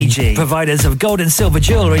AG, providers of gold and silver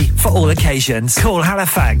jewellery for all occasions. Call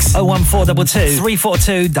Halifax 01422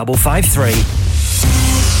 342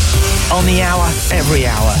 553. On the hour, every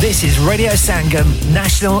hour. This is Radio Sangam,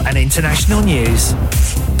 national and international news.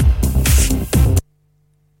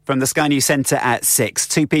 From the Sky News Centre at 6,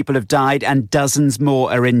 2 people have died and dozens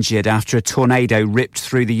more are injured after a tornado ripped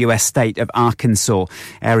through the US state of Arkansas.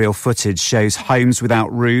 Aerial footage shows homes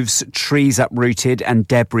without roofs, trees uprooted and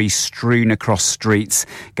debris strewn across streets.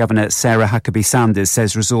 Governor Sarah Huckabee Sanders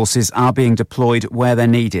says resources are being deployed where they're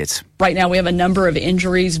needed. Right now we have a number of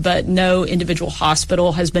injuries, but no individual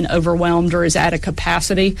hospital has been overwhelmed or is at a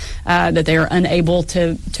capacity that they are unable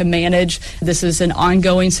to manage. This is an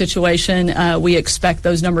ongoing situation. We expect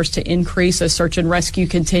those numbers to increase as search and rescue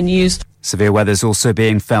continues. Severe weather's also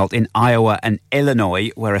being felt in Iowa and Illinois,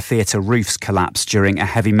 where a theatre roof's collapsed during a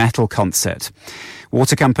heavy metal concert.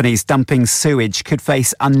 Water companies dumping sewage could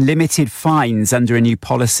face unlimited fines under a new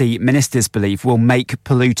policy ministers believe will make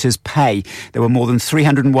polluters pay. There were more than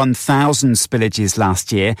 301,000 spillages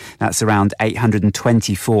last year. That's around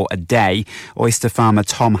 824 a day. Oyster farmer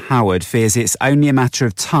Tom Howard fears it's only a matter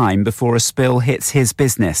of time before a spill hits his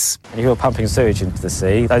business. If you're pumping sewage into the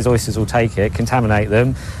sea, those oysters will take it, contaminate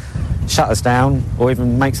them, shut us down, or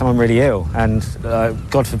even make someone really ill, and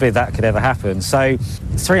God forbid that could ever happen. So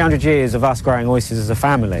 300 years of us growing oysters as a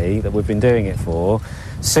family that we've been doing it for,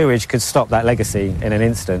 sewage could stop that legacy in an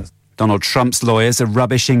instant. Donald Trump's lawyers are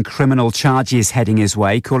rubbishing criminal charges heading his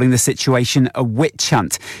way, calling the situation a witch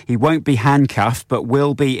hunt. He won't be handcuffed, but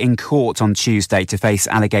will be in court on Tuesday to face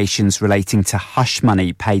allegations relating to hush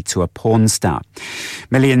money paid to a porn star.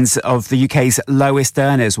 Millions of the UK's lowest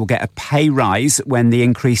earners will get a pay rise when the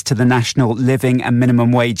increase to the national living and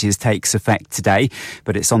minimum wages takes effect today.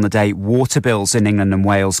 But it's on the day water bills in England and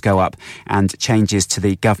Wales go up and changes to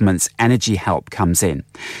the government's energy help comes in.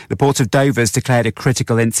 The Port of Dover's declared a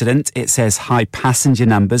critical incident. It says high passenger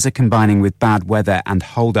numbers are combining with bad weather and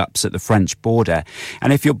hold-ups at the French border.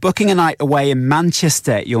 And if you're booking a night away in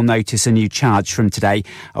Manchester, you'll notice a new charge from today.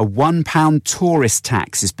 A £1 tourist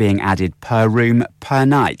tax is being added per room per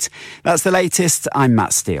night. That's the latest. I'm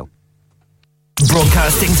Matt Steele.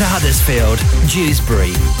 Broadcasting to Huddersfield,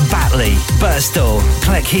 Dewsbury, Batley, Birstall,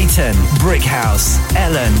 Cleckheaton, Brickhouse,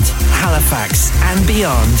 Elland, Halifax and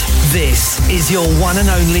beyond. This is your one and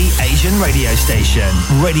only Asian radio station.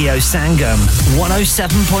 Radio Sangam,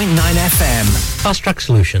 107.9 FM. Fast Track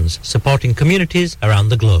Solutions, supporting communities around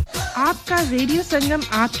the globe. आपका radio संगम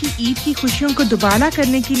आपकी ईद की खुशियों को दुबारा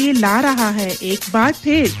करने के लिए ला रहा है एक बार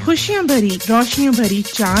फिर खुशियां भरी रोशनियों भरी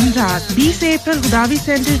चांद रात 20 अप्रैल गुदावी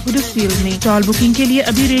सेंटर हुडर्सफील्ड में टॉल बुकिंग के लिए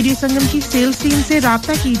अभी रेडियो संगम की सेल्स टीम से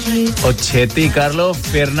राब्ता कीजिए और छेती कर लो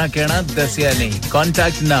फिर ना कहना दसिया नहीं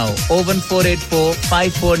कांटेक्ट नाउ 01484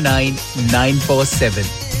 549 947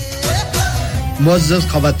 मुअज़्ज़ज़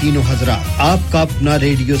ख़वातीन व हज़रात आपका अपना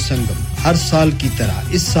रेडियो संगम हर साल की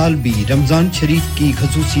तरह इस साल भी रमजान शरीफ की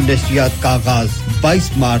ख़ुसूसी नशरियात का आगाज 22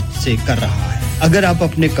 मार्च से कर रहा है अगर आप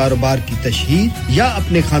अपने कारोबार की तशहीर या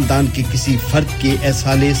अपने खानदान के किसी फर्द के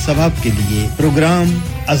एहसाले सवाब के लिए प्रोग्राम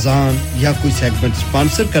अजान या कोई सेगमेंट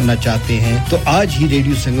स्पॉन्सर करना चाहते हैं तो आज ही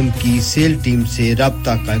रेडियो संगम की सेल टीम से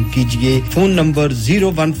राब्ता कायम कीजिए फोन नंबर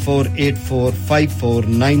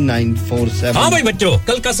 01484549947 हां भाई बच्चों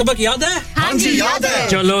कल का सबक याद है हां जी याद है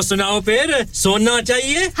चलो सुनाओ फिर सोना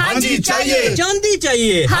चाहिए हां जी चाहिए चांदी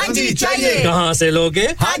चाहिए हां जी चाहिए कहां से लोगे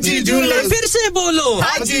हां जी जूलर्स फिर से बोलो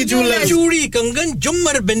हां जी जूलर्स चूड़ी कंगन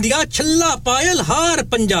जुमर बिंदिया छल्ला पायल हार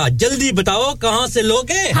पंजा जल्दी बताओ कहां से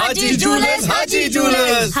लोगे हाजी जूलर्स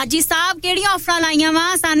हाजी साहब केड़ी ऑफर लाईयां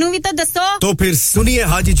वा सानू भी तो दसो तो फिर सुनिए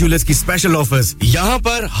हाजी जूलर्स की स्पेशल ऑफर्स यहां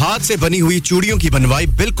पर हाथ से बनी हुई चूड़ियों की बनवाई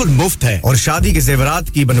बिल्कुल मुफ्त है और शादी के ज़ेवरात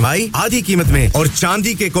की बनवाई आधी कीमत में और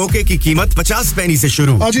चांदी के कोके की कीमत 50 पैसे से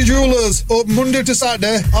शुरू Haji jewellers open Monday to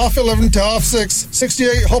Saturday half 11 to half 6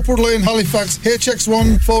 68 Hopwood Lane Halifax HX1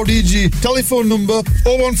 4DG telephone number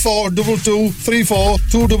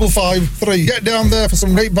 01422342553 get down there for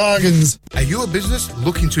some great bargains Are you a business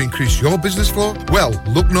looking to increase your business flow? Well,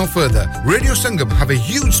 look no further. Radio Sangam have a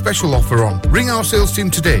huge special offer on. Ring our sales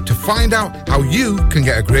team today to find out how you can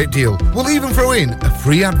get a great deal. We'll even throw in a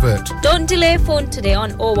free advert. Don't delay phone today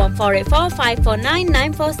on 01484 549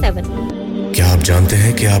 947. क्या आप जानते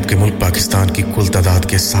हैं कि आपके मुल्क पाकिस्तान की कुल तादाद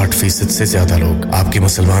के 60% से ज्यादा लोग आपके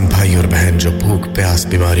मुसलमान भाई और बहन जो भूख, प्यास,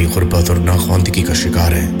 बीमारी, गुर्बत और नाखवानदगी का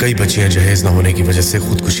शिकार हैं। कई बच्चियां जहेज न होने की वजह से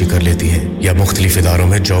खुदकुशी कर लेती हैं या मुख्तलिफ इदारों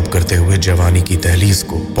में जॉब करते हुए जवानी की दहलीज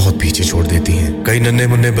को बहुत पीछे छोड़ देती हैं। कई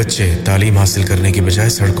नन्हे-मुन्ने बच्चे तालीम हासिल करने की बजाय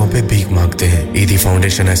सड़कों पे भीख मांगते हैं। ईदी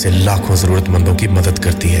फाउंडेशन ऐसे लाखों जरूरतमंदों की मदद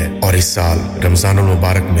करती है और इस साल रमजानुल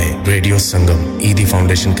मुबारक में रेडियो संगम ईदी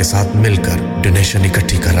फाउंडेशन के साथ मिलकर डोनेशन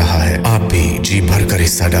इकट्ठी कर रहा है। आप भी भी जी भरकर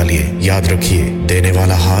हिस्सा डालिए याद रखिए देने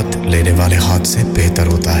वाला हाथ लेने वाले हाथ से बेहतर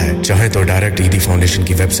होता है चाहे तो डायरेक्ट ईदी फाउंडेशन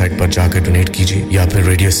की वेबसाइट पर जाकर डोनेट कीजिए या फिर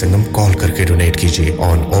रेडियो संगम कॉल करके डोनेट कीजिए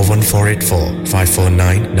ऑन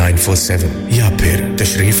 01484549947 या फिर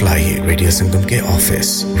तशरीफ लाइए रेडियो संगम के office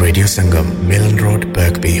radio Sangam Milan road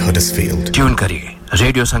Birkby Huddersfield tune करिए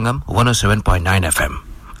radio Sangam 107.9 FM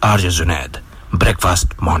RJ Junaid breakfast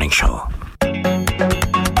morning show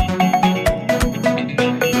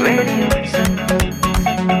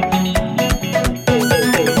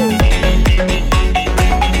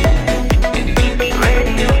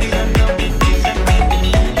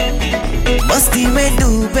मस्ती में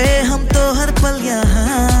डूबे हम तो हर पल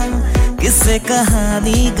यहाँ किस्से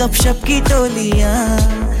कहानी गपशप की टोलियाँ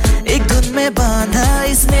एक धुन में बांधा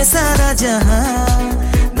इसने सारा जहां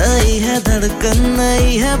नई है धड़कन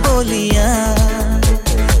नई है बोलियां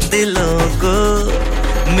दिलों को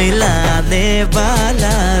मिलाने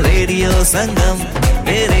वाला रेडियो संगम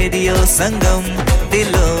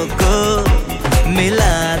दिलों को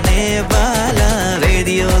मिलाने वाला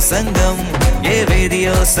रेडियो संगम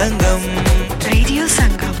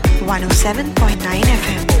 107.9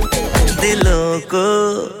 FM दिलों को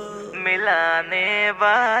मिलाने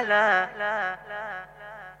वाला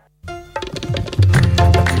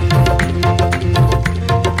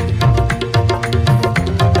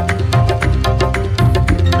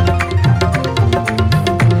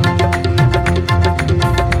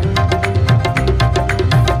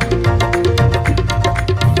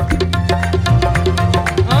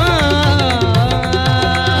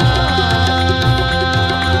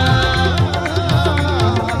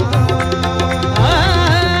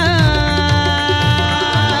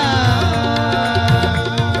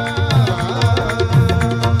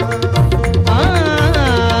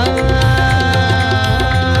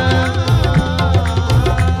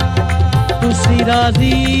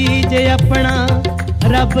राजी जे अपना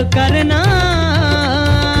रब करना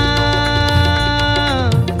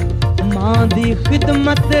मां दी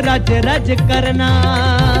खिदमत रज रज करना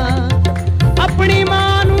अपनी मां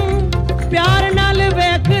नू प्यार नाल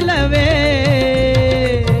वेख लवे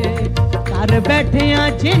घर बैठियां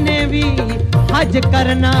जिने भी हज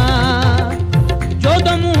करना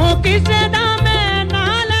जोदों मुंहों किसे दा मैं ना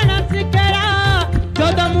लेना सिखरा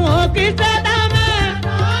जोदों मुंहों किसे दा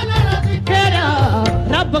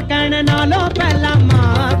रब कहने नालों पहला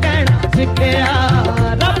मां कहना सिखया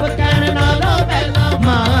रब कहने नालों पहला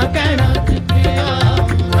मां कहना सिखया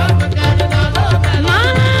रब कहने नालों पहला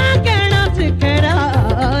मां कहना सिखया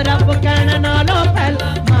रब कहने नालों पहला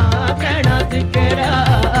मां कहना सिखया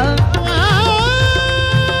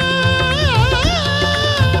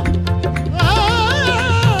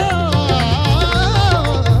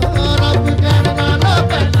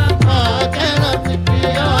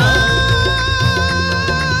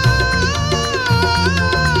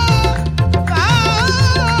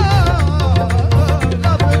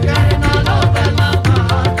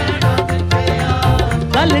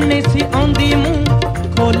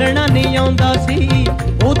खोलना नहीं आਉਂਦਾ ਸੀ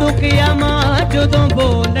ਉਦੋਂ ਕਿਆ ਮਾਂ ਜਦੋਂ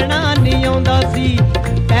ਬੋਲਣਾ ਨਹੀਂ ਆਉਂਦਾ ਸੀ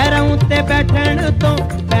ਪੈਰਾਂ ਉੱਤੇ ਬੈਠਣ ਤੋਂ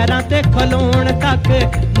ਪੈਰਾਂ ਤੇ ਖਲੋਣ ਤੱਕ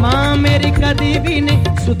ਮਾਂ ਮੇਰੀ ਕਦੀ ਵੀ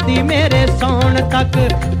ਨਹੀਂ ਸੁੱਤੀ ਮੇਰੇ ਸੌਣ ਤੱਕ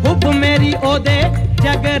ਹੁਬ ਮੇਰੀ ਉਹਦੇ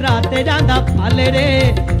ਜਗਰਾਤੇ ਜਾਂਦਾ ਫਲ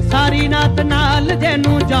ਰੇ ਸਾਰੀ ਰਾਤ ਨਾਲ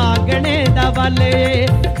ਜੈਨੂੰ ਜਾਗਣੇ ਦਾ ਵਾਲੇ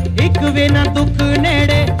ਇੱਕ ਵੀ ਨਾ ਦੁੱਖ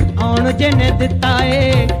ਨੇੜੇ ਆਉਣ ਜਿਹਨੇ ਦਿੱਤਾ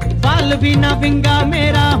ਏ ਫਲ ਵੀ ਨਾ ਵਿੰਗਾ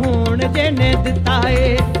ਮੇਰਾ ਹੋਣ ਜਿਹਨੇ ਦਿੱਤਾ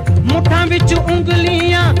ਏ ਮੁੱਠਾਂ ਵਿੱਚ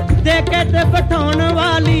ਉਂਗਲੀਆਂ ਦੇ ਕੇ ਤੇ ਬਿਠਾਉਣ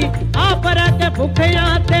ਵਾਲੀ ਆਪ ਰਹਿ ਕੇ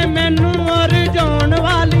ਭੁੱਖਿਆਂ ਤੇ ਮੈਨੂੰ ਰਜਾਉਣ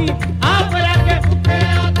ਵਾਲੀ ਆਪ ਰਹਿ ਕੇ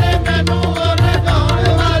ਭੁੱਖਿਆਂ ਤੇ ਮੈਨੂੰ ਰਜਾਉਣ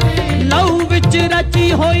ਵਾਲੀ ਲਹੂ ਵਿੱਚ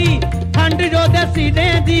ਰਚੀ ਹੋਈ ਠੰਡ ਉਹਦੇ ਸੀਨੇ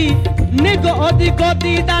ਦੀ ਨਿਗ ਉਹਦੀ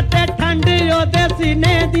ਗੋਦੀ ਦਾ ਤੇ ਠੰਡ ਉਹਦੇ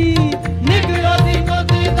ਸੀਨੇ ਦੀ ਨਿਗ ਉਹਦੀ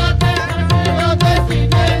ਗੋਦੀ ਦਾ ਤੇ ਠੰਡ ਉਹਦੇ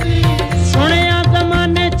ਸੀਨੇ ਦੀ ਸੁਣਿਆ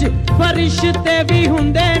ਜ਼ਮਾਨੇ 'ਚ ਫਰਿਸ਼ਤੇ ਵੀ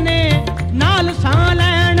ਹੁੰਦੇ ਨੇ ਨਾਲ ਸਾਹ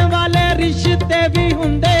ਲੈਣ ਵਾਲੇ ਰਿਸ਼ਤੇ ਵੀ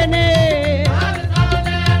ਹੁੰਦੇ ਨੇ ਨਾਲ ਸਾਹ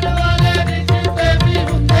ਲੈਣ ਵਾਲੇ ਰਿਸ਼ਤੇ ਵੀ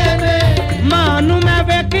ਹੁੰਦੇ ਨੇ ਮਾਂ ਨੂੰ ਮੈਂ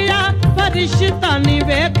ਵੇਖਿਆ ਫਰਿਸ਼ਤਾ ਨਹੀਂ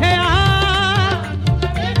ਵੇਖਿਆ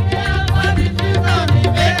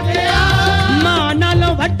ਮਾਂ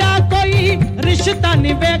ਨਾਲੋਂ ਵੱਡਾ ਕੋਈ ਰਿਸ਼ਤਾ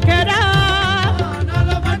ਨਹੀਂ ਵੇਖਿਆ ਮਾਂ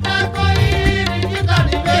ਨਾਲੋਂ ਵੱਡਾ ਕੋਈ ਰਿਸ਼ਤਾ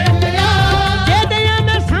ਨਹੀਂ ਵੇਖਿਆ ਜਿਹਦੇ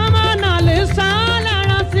ਮੈਂ ਸਾਵਾਂ ਨਾਲ ਸਾਹ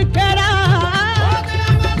ਲੈਣਾ ਸਿੱਖਿਆ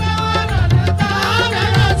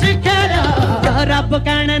ਰੱਬ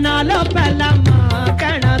ਕਹਿਣ ਨਾਲੋਂ ਪਹਿਲਾਂ ਮਾਂ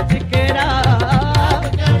ਕਹਿਣਾ ਸਿੱਖਿਆ ਰੱਬ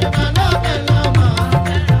ਕਹਿਣ ਨਾਲੋਂ ਪਹਿਲਾਂ ਮਾਂ ਕਹਿਣਾ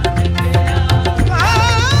ਸਿੱਖਿਆ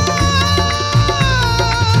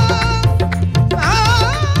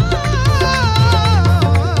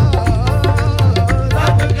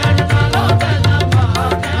ਰੱਬ ਕਹਿਣ ਨਾਲੋਂ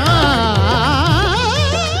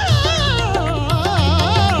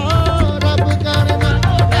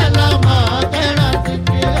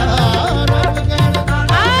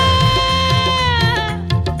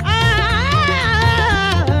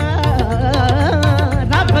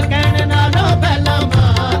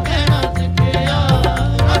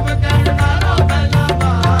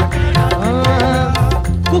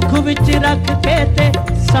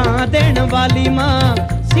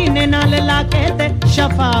ਕੇ ਤੇ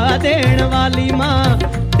ਸ਼ਫਾ ਦੇਣ ਵਾਲੀ ਮਾਂ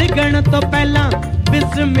ਡਿੱਗਣ ਤੋਂ ਪਹਿਲਾਂ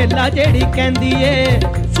ਬਿਸਮਿਲ੍ਲਾ ਜਿਹੜੀ ਕਹਿੰਦੀ ਏ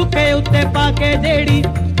ਸੁੱਕੇ ਉੱਤੇ ਪਾ ਕੇ ਜਿਹੜੀ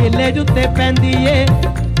ਕਿਲੇ ਜੁੱਤੇ ਪੈਂਦੀ ਏ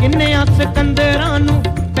ਕਿੰਨਿਆਂ ਸਿਕੰਦਰਾਂ ਨੂੰ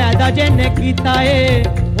ਪੈਦਾ ਜਿਹਨੇ ਕੀਤਾ ਏ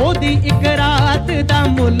ਉਹਦੀ ਇੱਕ ਰਾਤ ਦਾ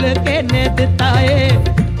ਮੁੱਲ ਕਿਹਨੇ ਦਿੱਤਾ ਏ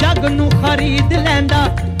ਜੱਗ ਨੂੰ ਖਰੀਦ ਲੈਂਦਾ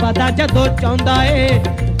ਪਤਾ ਜਦੋਂ ਚਾਹੁੰਦਾ ਏ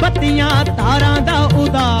ਬੱਤੀਆਂ ਤਾਰਾਂ ਦਾ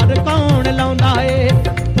ਉਧਾਰ ਕੌਣ ਲਾਉਂਦਾ ਏ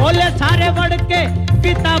ਬੋਲੇ ਸਾਰੇ ਵੜ ਕੇ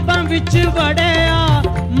ਕਿਤਾਬਾਂ ਵਿੱਚ ਵੜਿਆ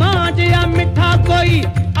ਮਾਂ ਜਿਹਾ ਮਿੱਠਾ ਕੋਈ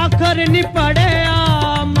ਅੱਖਰ ਨਹੀਂ ਪੜਿਆ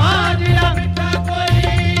ਮਾਂ ਜਿਹਾ ਮਿੱਠਾ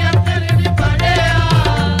ਕੋਈ ਅੱਖਰ ਨਹੀਂ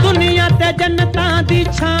ਪੜਿਆ ਦੁਨੀਆ ਤੇ ਜੰਨਤਾਂ ਦੀ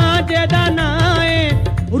ਛਾਂ ਜਿਹਦਾ ਨਾਂ ਏ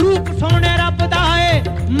ਰੂਪ ਸੋਹਣੇ ਰੱਬ ਦਾ ਏ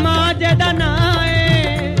ਮਾਂ ਜਿਹਦਾ ਨਾਂ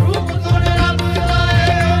ਏ ਰੂਪ ਸੋਹਣੇ ਰੱਬ ਦਾ ਏ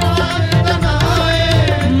ਮਾਂ ਜਿਹਦਾ ਨਾਂ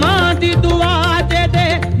ਏ ਮਾਂ ਦੀ ਦੁਆ ਜਿਹਦੇ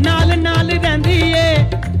ਨਾਲ ਨਾਲ ਰਹਿੰਦੀ ਏ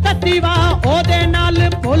ਤਤੀਵਾ ਉਹਦੇ ਨਾਲ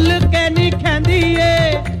ਭੁੱਲ ਕੇ ਨਹੀਂ ਖੈਂਦੀ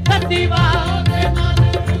ਏ ਤਤੀਵਾ ਉਹਦੇ ਨਾਲ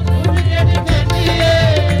ਭੁੱਲ ਕੇ ਨਹੀਂ ਖੈਂਦੀ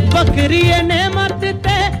ਏ ਬਕਰੀ ਨੇਮਤ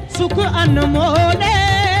ਤੇ ਸੁਖ ਅਨਮੋਲ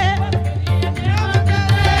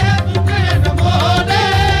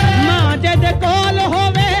ਮਾਂ ਜਿਹਦੇ ਕੋਲ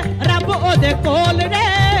ਹੋਵੇ ਰੱਬ ਉਹਦੇ ਕੋਲ ਰੇ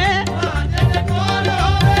ਮਾਂ ਜਿਹਦੇ ਕੋਲ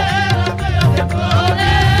ਹੋਵੇ ਰੱਬ ਉਹਦੇ ਕੋਲ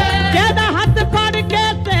ਰੇ ਜਿਹਦਾ ਹੱਥ ਫੜ ਕੇ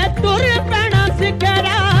ਤੇ ਤੁਰ ਪੈਣਾ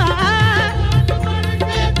ਸਿਖਰਾ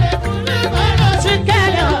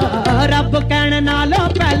ਸਿਖਰਾ ਰੱਬ ਕਹਿਣ ਨਾਲੋਂ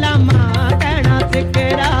ਪਹਿਲਾਂ ਮਾਂ ਕਹਿਣਾ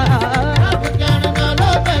ਸਿਖਰਾ ਰੱਬ ਕਹਿਣ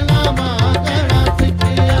ਨਾਲੋਂ ਪਹਿਲਾਂ ਮਾਂ ਕਹਿਣਾ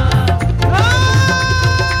ਸਿਖਰਾ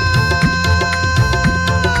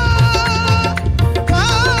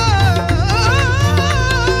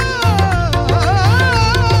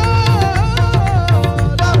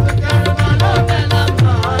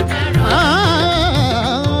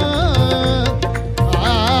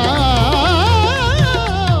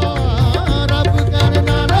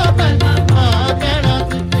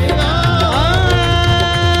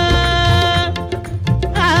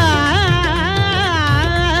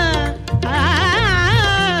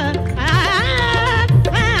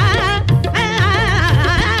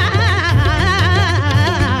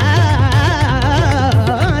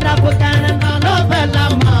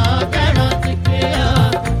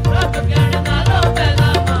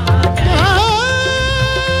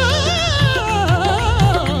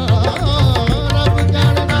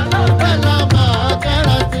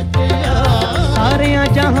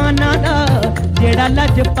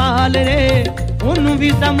लजपाल रे उन्हों भी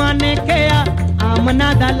जमाने किया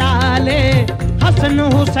आमना दलाले हसन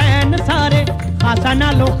हुसैन सारे खासा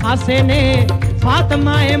नालो खासे ने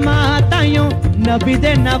फातिमा मातायों नबी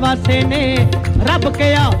दे नवासे ने रब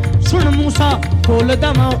किया सुन मूसा खोल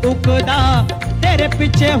दवा उकदा तेरे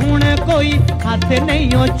पीछे हुण कोई हाथ नहीं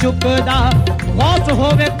हो चुकदा गौस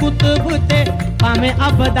होवे कुतुब ते भावे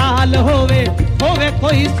अबदाल होवे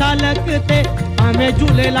कोई सालक ते भावे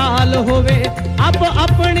झूलेलाल होवे अब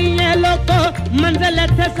अपनी ये लोग मंजिल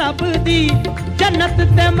थे सब दी जन्नत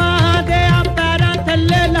ते मां दे पैरां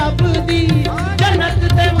थल्ले लभदी जन्नत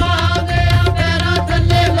ते मां दे पैरां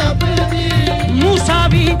थल्ले लभदी मूसा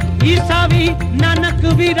भी ईसा भी नानक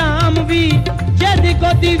भी राम भी जेदी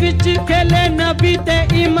गोदी विच खेले नबी ते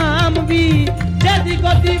इमाम भी जेदी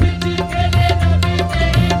गोदी विच खेले नबी ते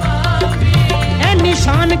इमाम भी ए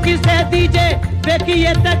निशान किसे दीजे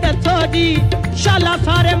वेखिए ते दसो जी शाला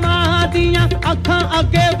सारे मां दियां अखां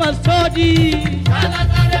अगे वसो जी शाला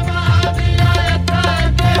सारे मां दियां अखां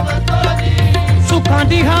अगे वसो जी सुखां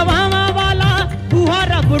दी हवावां वाला बूहा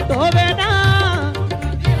रब टोवे ना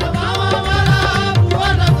हवावां वाला बूहा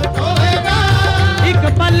रब टोवे ना एक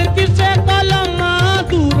पल किसे कोलों मां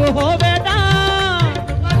दूर होवे ना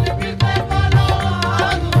पल किसे कोलों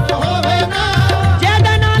मां दूर होवे ना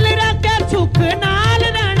जेदे नाल रख के सुख नाल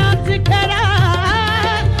रहना सिखरा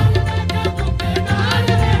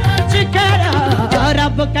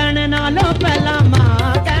रब कहण नालों पहला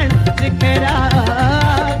मां कहण सिखरा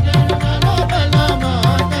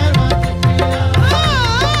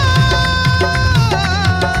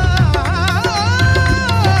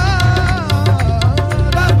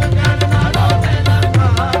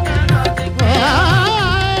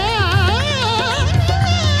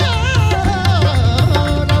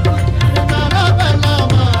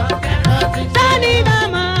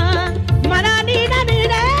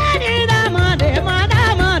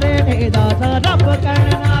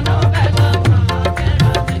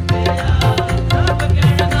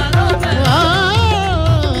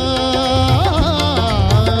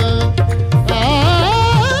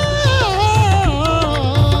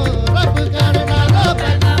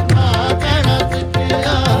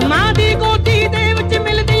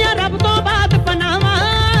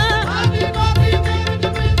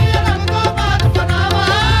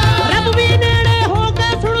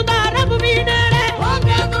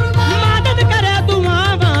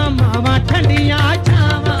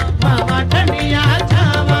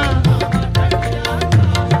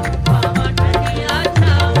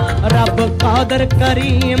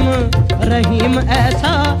रहीम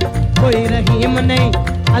ऐसा कोई रहीम नहीं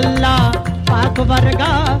अल्लाह पाक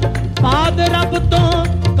वर्गा पाद रब तो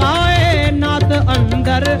कायनात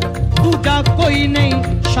अंदर दूजा कोई नहीं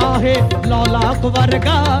शाहे लौलाक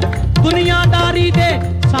वर्गा दुनियादारी दे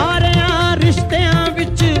सारेयां रिश्तियां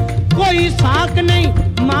विच कोई साक नहीं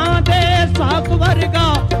मां दे साक वर्गा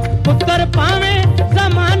पुत्र पावें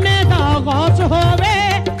ज़माने दा गौस होवे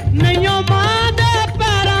नहियो मां दे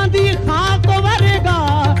पैरां दी खाक वर्गा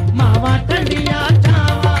मावा ठंडियां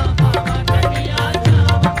छावां मावा ठंडियां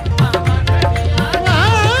छावां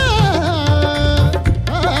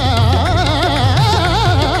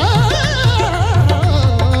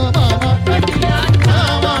मावा ठंडियां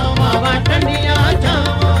छावां मावा ठंडियां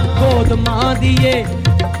छावां गोद मां दिए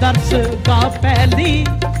दर्स गा पहली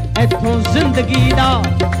इथों जिंदगी दा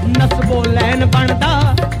नस्बो लैन बनदा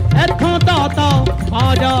इथों दाता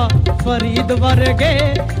आजा फरीद वर्गे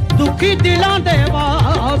दुखी दिलां दे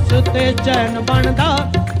वास्ते चैन बनदा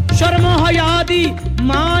शर्म हया दी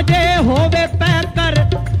मां जे होवे पैकर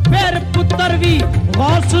फिर पुत्र भी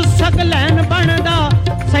गौस सगलैन बनदा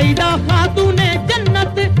सईदा खातूने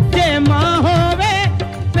जन्नत जे मां होवे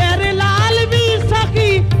फिर लाल भी सखी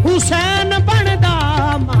हुसैन बनदा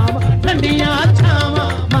मावा ठंडियां छावां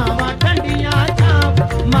मावा ठंडियां छावां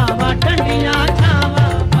मावा ठंडियां छावां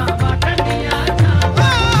मावा ठंडियां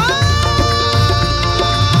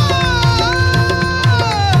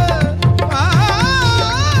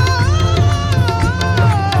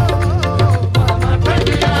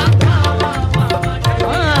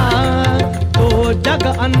तो जग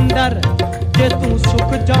अंदर जे तू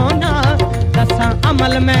सुख जाना दसा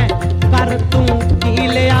अमल में कर तू की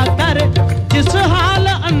लिया कर जिस हाल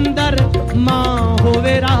अंदर मां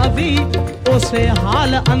होवे राजी उसे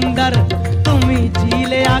हाल अंदर तुम ही जी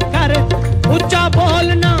लिया कर ऊंचा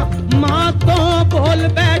बोलना मां तो बोल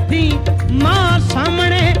बैठी मां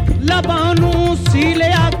सामने लबानू सी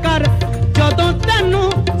लिया कर जदों तैनू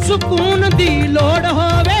सुकून दी लोड़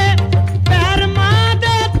होवे पैर मां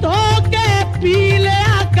दे धो के पी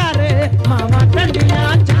लिया कर मावा ठंडियां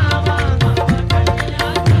छावां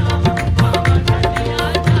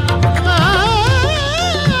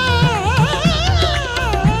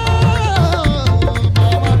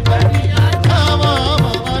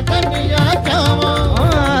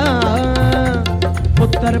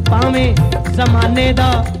पुत्र पावें ज़माने दा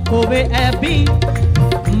होवे ऐबी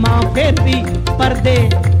मां फिर भी पर्दे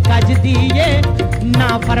कज दिए ना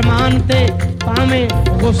फरमान ते पावें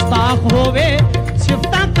गुस्ताख होवे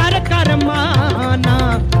सिफतां कर कर माना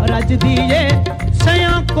रज दिए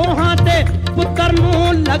सया कोहां ते पुत्र नू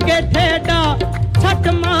लगे ठेडा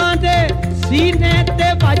छट मां दे सीने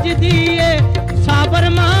ते वज दिए साबर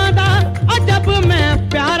मां दा अजब मैं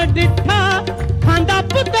प्यार डिठा खांदा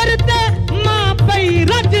पुत्र ते मां पई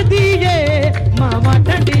रज दिए मावा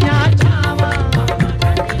ठंडियां छावां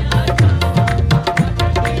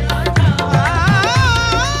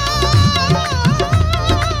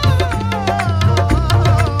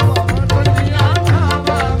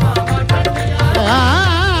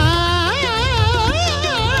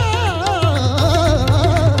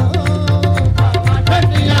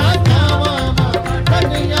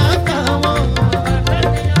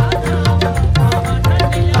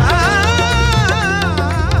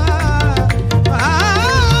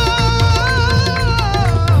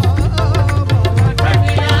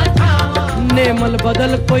नेमल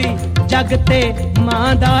बदल कोई जगते मां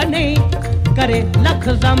दा नहीं करे लख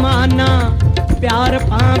ज़माना प्यार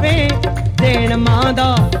पावे देन मां दा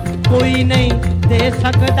कोई नहीं दे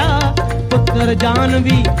सकदा पुत्र जान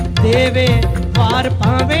भी देवे वार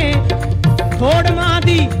पावे थोड़ मां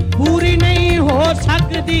दी पूरी नहीं हो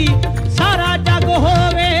सकदी सारा जग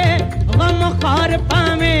होवे गम खार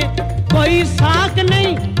पावे कोई साक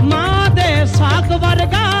नहीं मां दे साक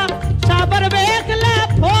वर्गा साबर वेख ले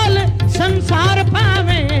फूल संसार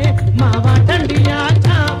पावे मावा ठंडियां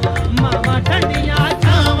छावां मावा ठंडियां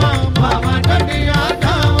छावां मावा ठंडियां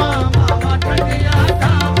छावां मावा ठंडियां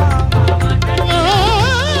छावां मावा ठंडियां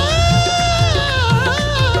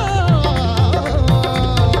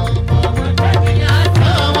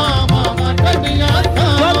छावां मावा ठंडियां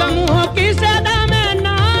छावां जद मुंह की सदा में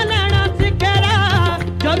ना लेना सिखरा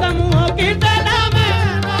जद मुंह की सदा में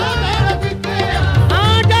ना लेना सिखरा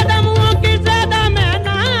जद मुंह की सदा में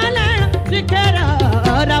ना लेना सिखरा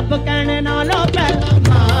रब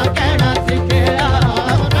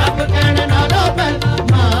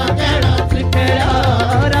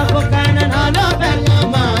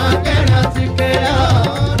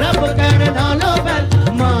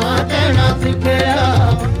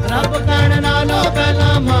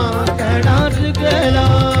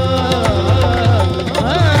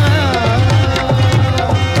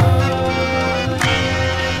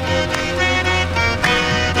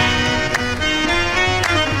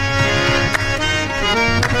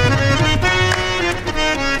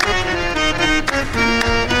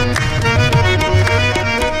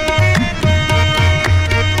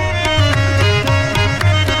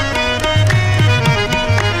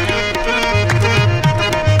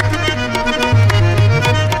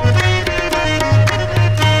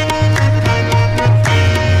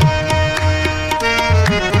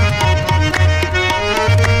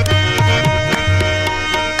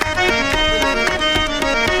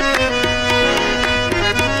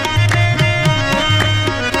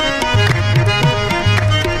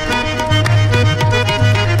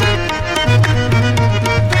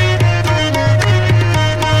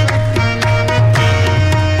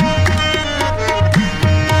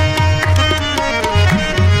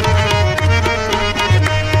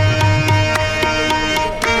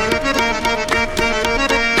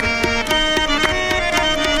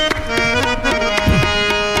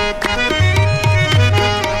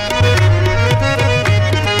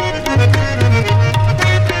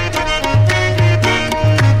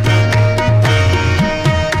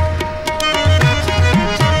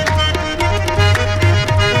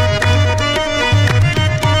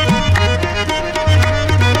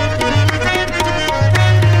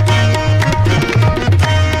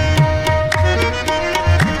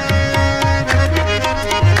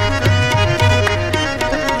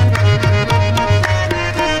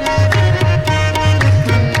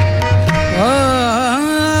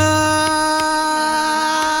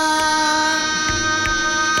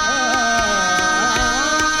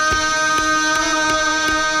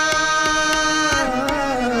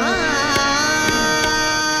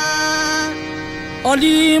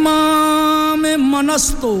अली इमाम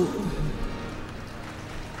मनस्तो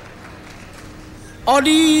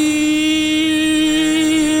अली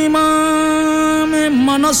इमाम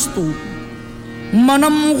मनस्तो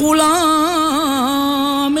मनम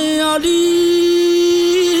गुलाम अली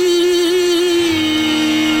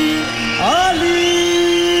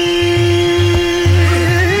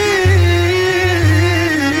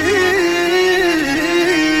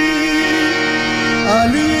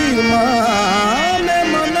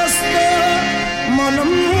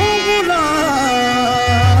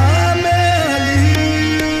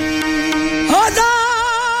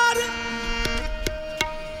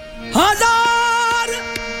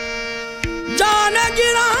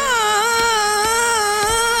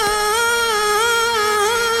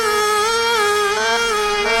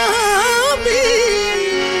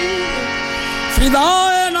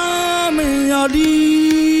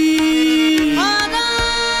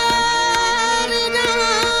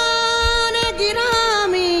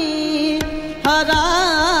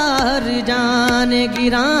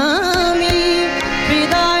गिरामी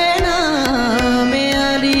फिदाए नाम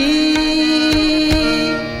अली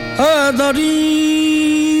हैदरी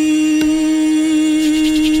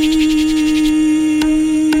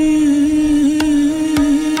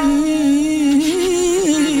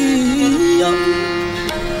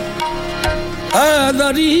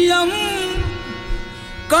हैदरियम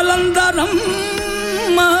कलंदरम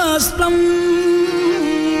मस्तम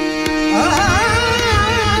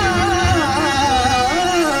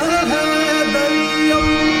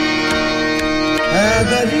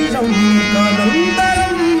हैदरियम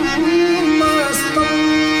कलंदरम मस्तम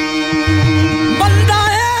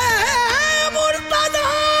बंदाए मुर्तजा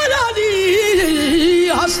अली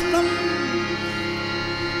हस्तम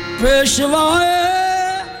पेशवाए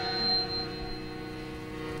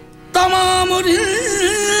तमाम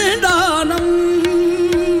रिंदानम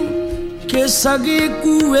के सगे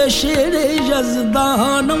कुए शेरे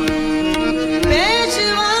यज़दानम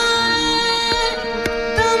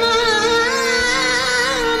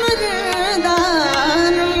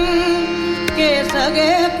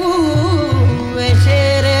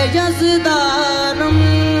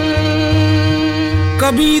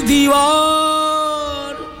कभी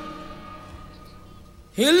दीवार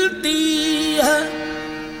हिलती है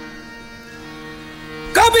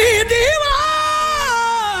कभी दीवार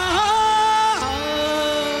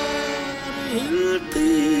हिलती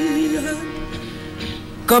है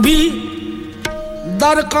कभी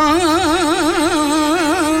दर कांप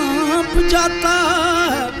जाता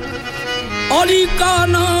है अली का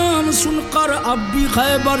नाम सुनकर अब भी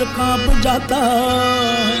खैबर कांप जाता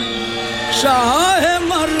है Shah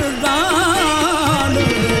Mardan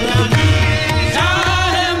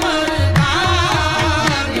Shah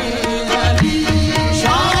Mardan Ali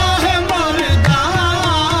Shah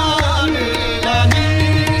Mardan Ali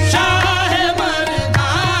Shah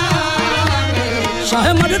Mardan Shah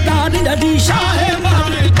Mardan Ali Shah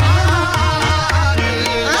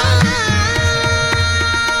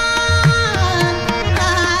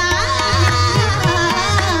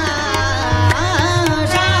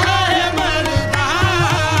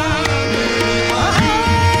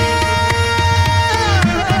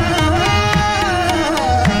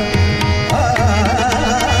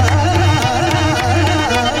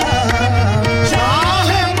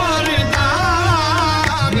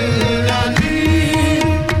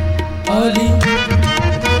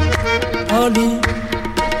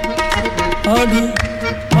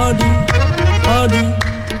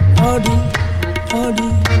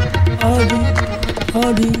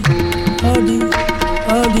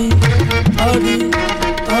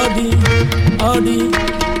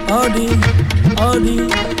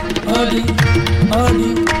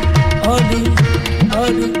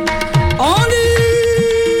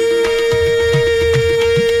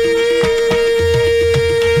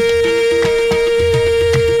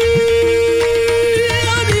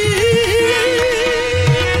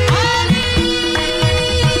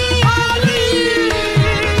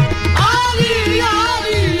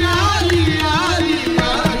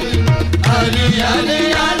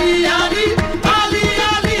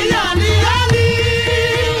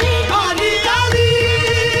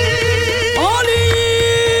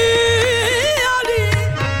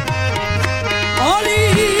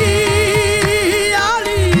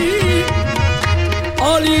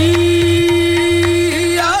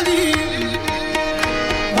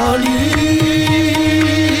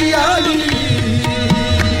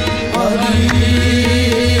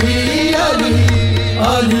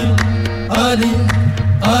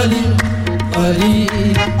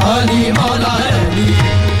Ali Mawla Ali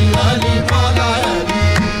Ali Mawla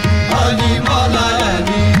Ali Ali Mawla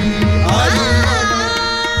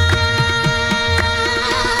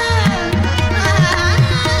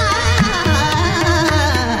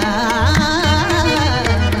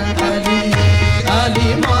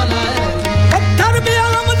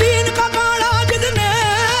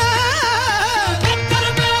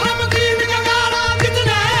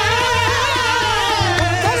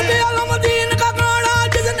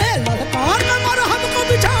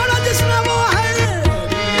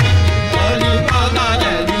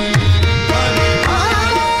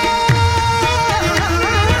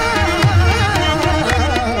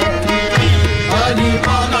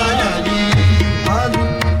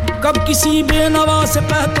जब किसी बेनवा से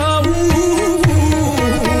कहता हूँ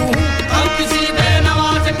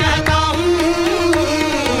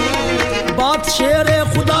बात शेरे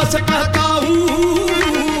खुदा से कहता हूँ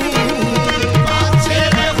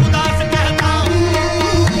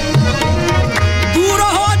दूर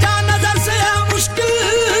हो जा नजर से है मुश्किल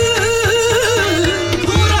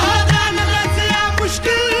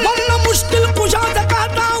वरना मुश्किल कुशा से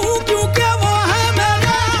कहता हूँ क्योंकि वो है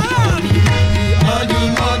मेरा अली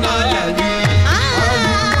मौला अली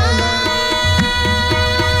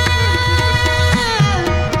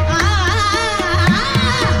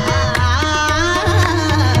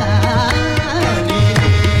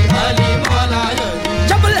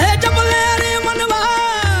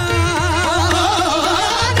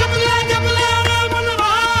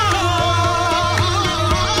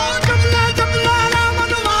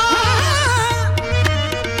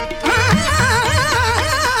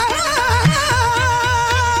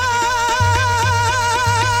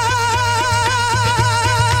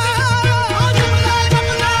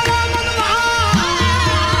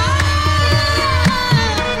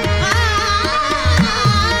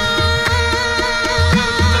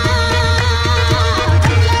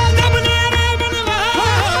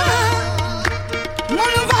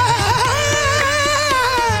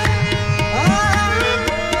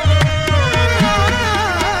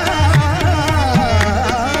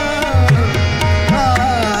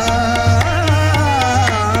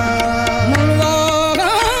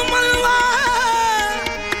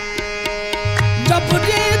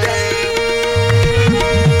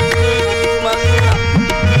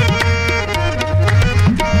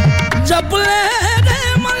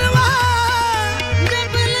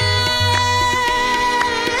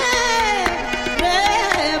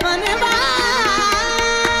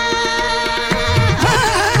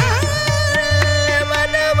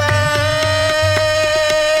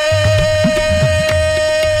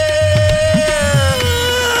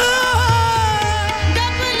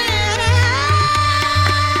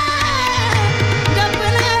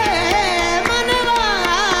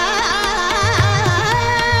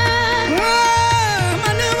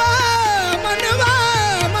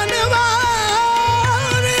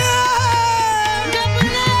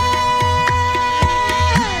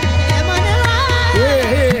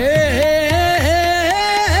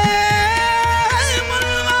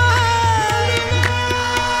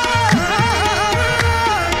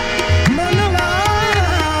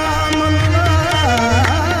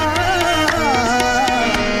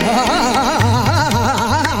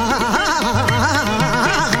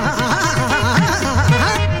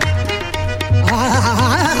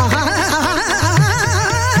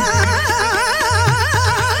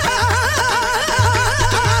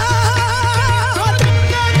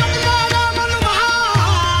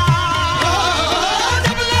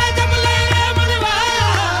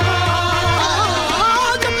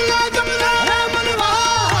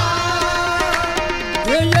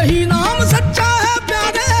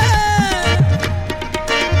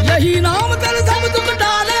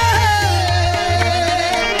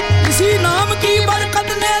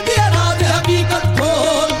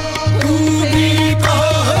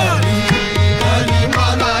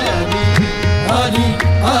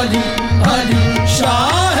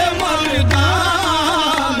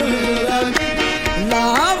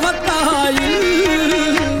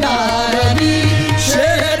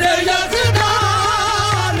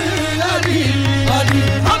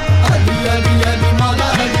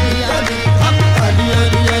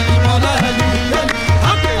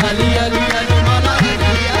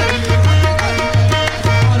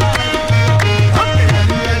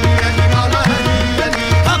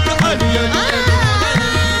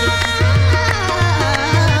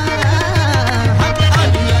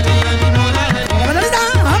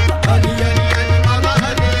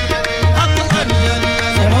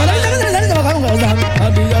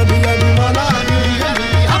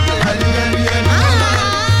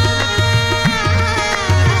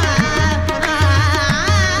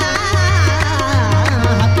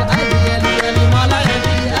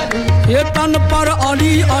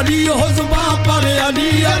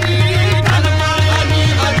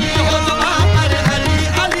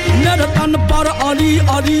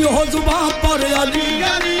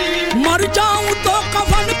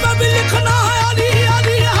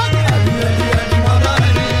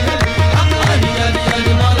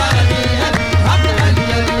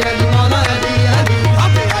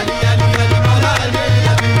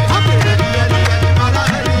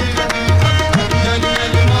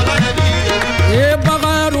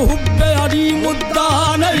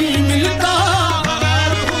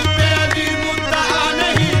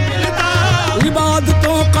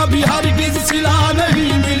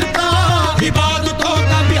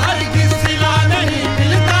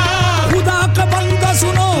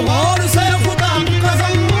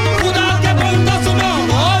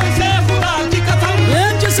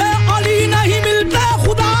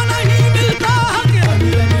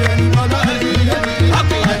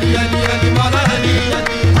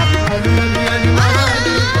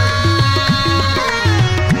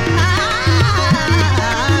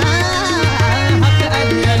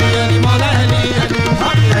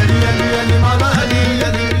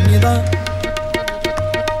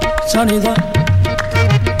सनीदा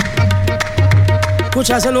कुछ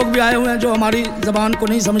ऐसे लोग भी आए हुए हैं जो हमारी ज़बान को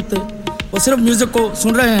नहीं समझते वो सिर्फ म्यूजिक को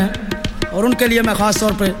सुन रहे हैं और उनके लिए मैं ख़ास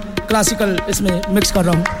तौर पे क्लासिकल इसमें मिक्स कर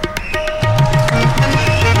रहा हूँ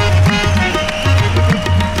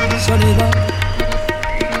सनीदा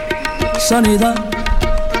सनीदा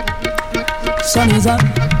सनीदा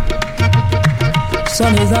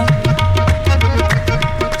सनीदा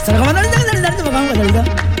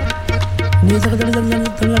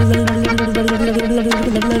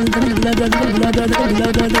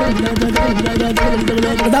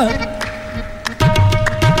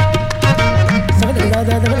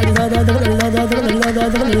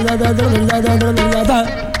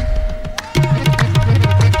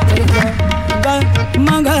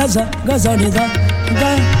Mangaza, gazanida,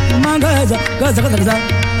 mangaza, gazagaza,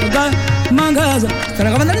 mangaza,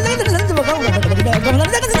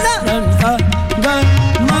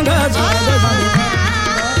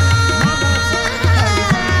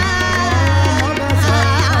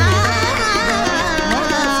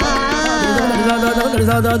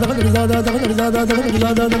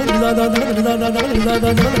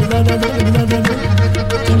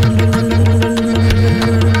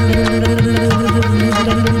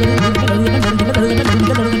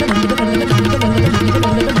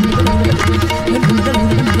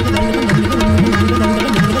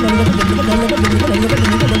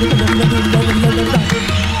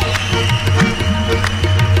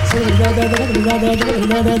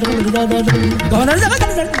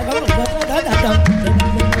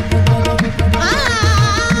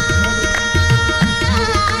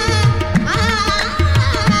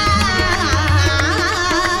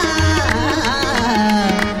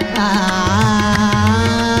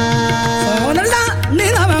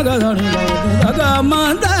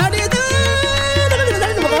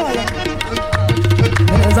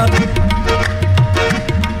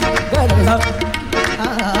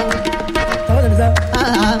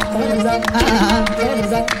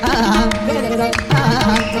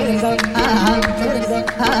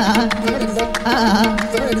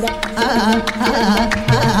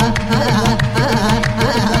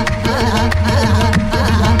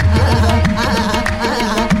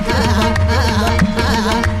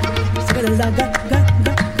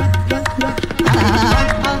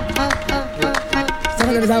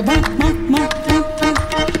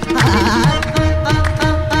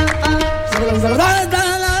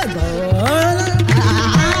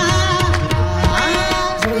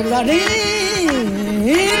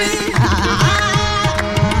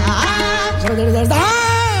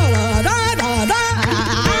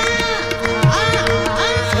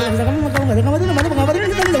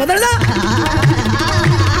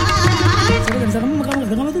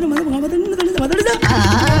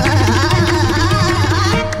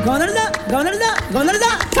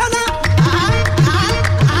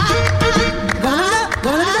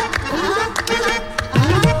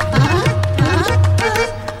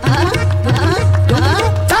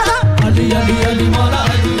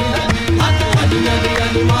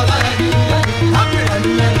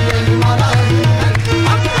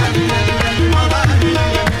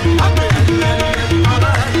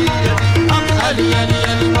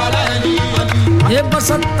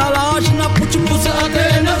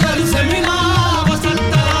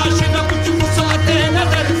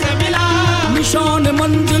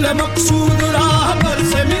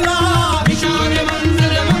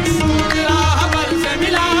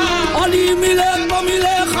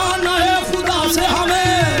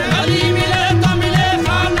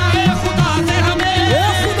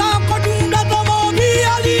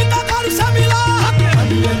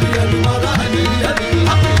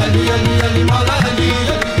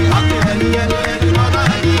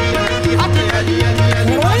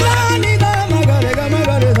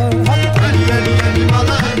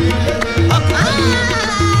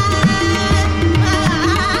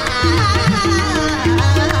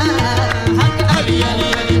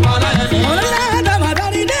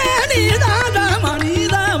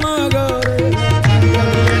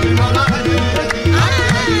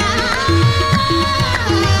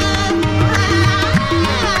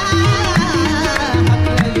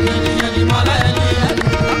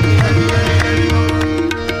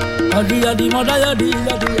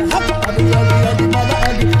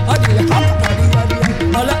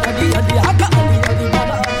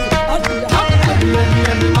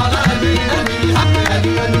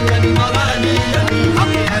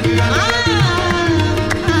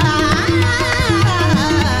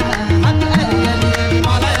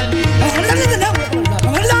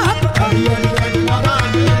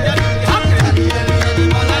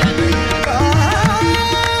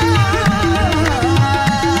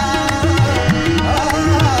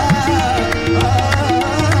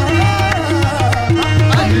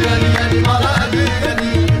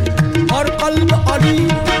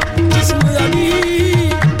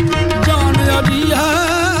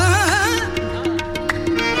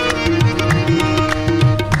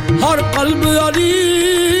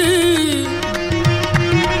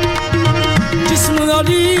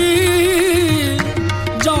 Ali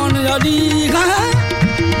जान अली है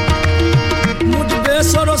मुझ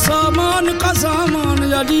बेसर सामान का सामान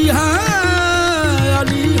अली है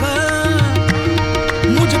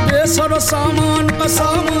मुझ बेसर सामान का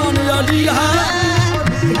सामान अली है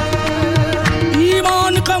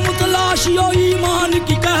ईमान का मुतलाशियो ईमान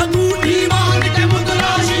की कह दूं ईमान के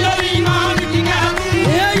मुतलाशियो ईमान की कह दूं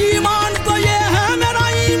ये ईमान तो ये है मेरा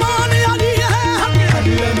ईमान अली है अली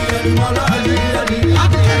अली अली मौला अली अली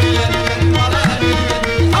अली अली मौला अली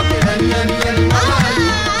अली अली अली मौला अली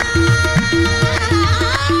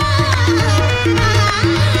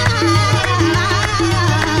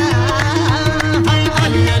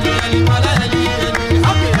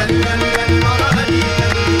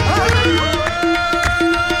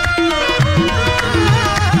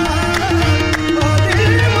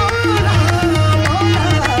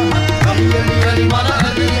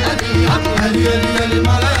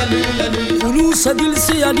खुलूस दिल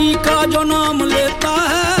से अली का जो नाम लेता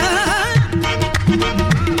है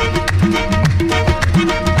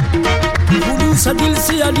खुलूस दिल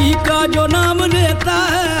से अली का जो नाम लेता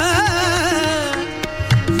है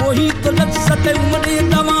वही तो लज्जत उम्र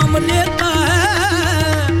तमाम लेता है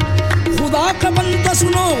खुदा का बंदा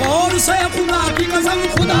सुनो गौर से खुदा की कसम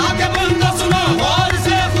खुदा के बंदा सुनो गौर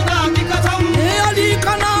से खुदा की कसम ये अली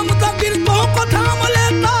का नाम तो गिरतों को थाम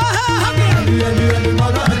लेता है अली अली अली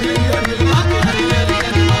मौला Ali Ali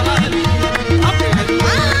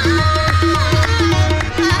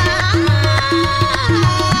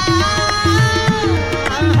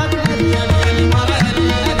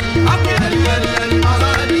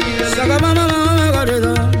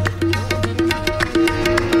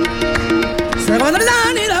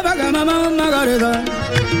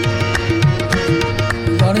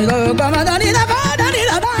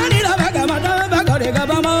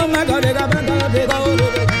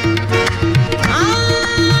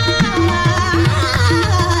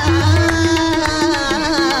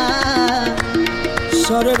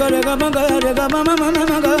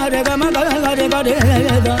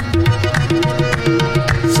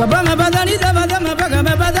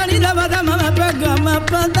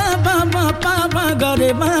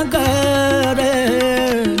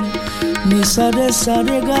Sare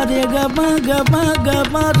sare gare ga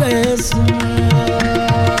ma re sa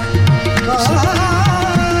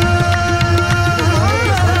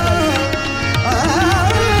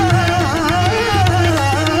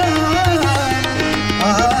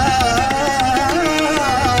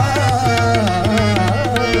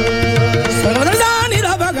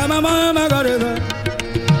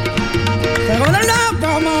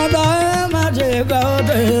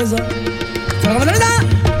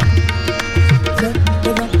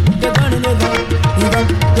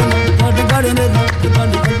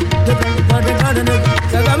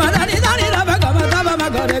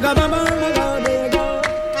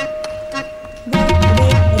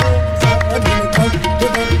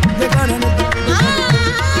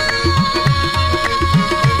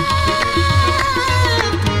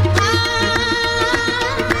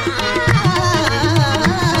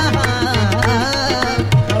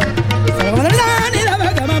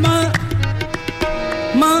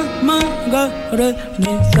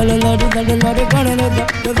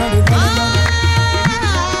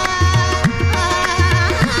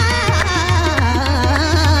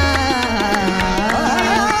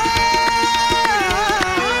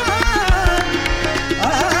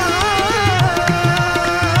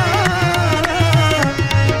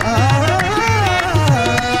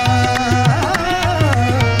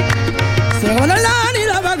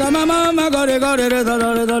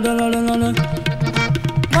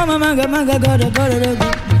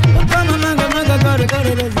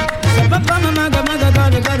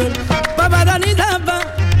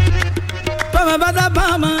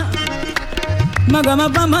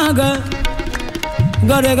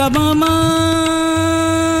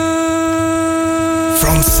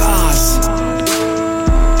From SARS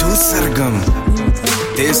to Sargam,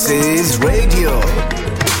 this is Radio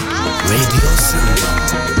Sangam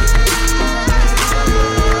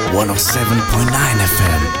 107.9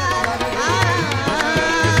 FM.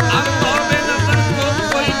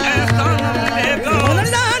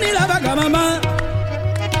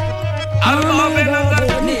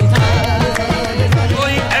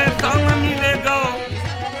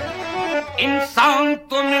 इंसान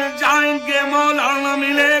तो मिल जाएंगे मौलाना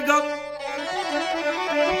मिलेगा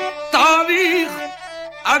तारीख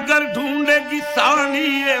अगर ढूंढेगी सानी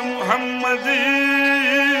ये मोहम्मद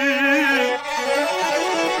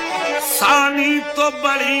सानी तो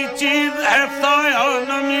बड़ी चीज है साया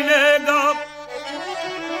न मिलेगा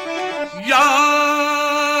या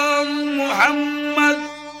मोहम्मद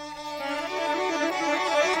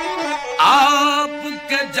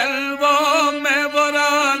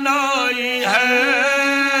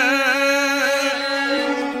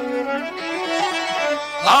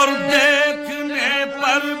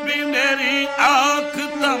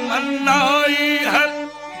अन्नाई है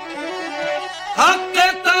हक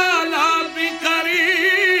ताला भी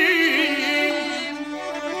करीम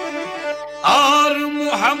और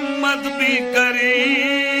मोहम्मद भी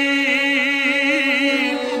करीम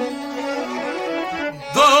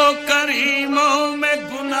दो करीमों में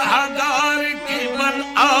गुनाहगार की बन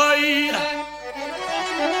आई है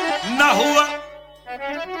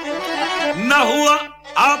न हुआ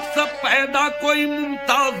आप सब पैदा कोई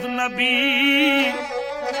मुमताज नबी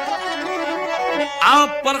आप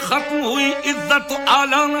पर खत्म हुई इज्जत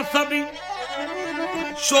आला नसबी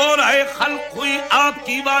शोर-ए खल्क हुई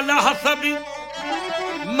आपकी वाला हसबी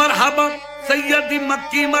मरहबा सैयदी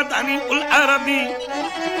मक्की मदनी उल अरबी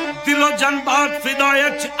दिलो जन बात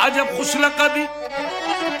फिदायत अजब खुश लकबी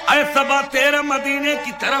ऐ सबा तेरे मदीने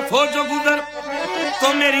की तरफ हो जो गुजर तो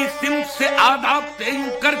मेरी सिमत से आदाब पे यूं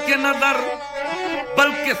करके नजर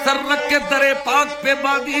बल्कि सर रख के दरे पाक पे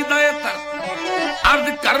बादीदायतर अर्ज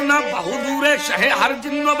करना बहुदूरे शहे हर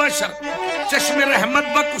जिन्नो बशर चश्मे रहमत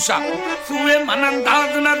बकुशा सुए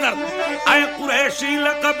मनंदाज नजर ऐ कुरैशी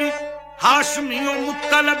लकबी हाशमियों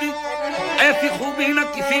मुत्तलबी ऐसी खूबी न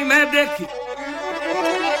किसी में देखी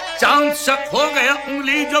चांद शक हो गया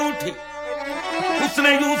उंगली जो उठी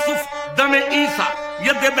उसने यूसुफ दमे ईसा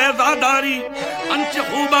यद बेजादारी अंच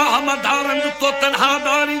खूबा हमदारंद तो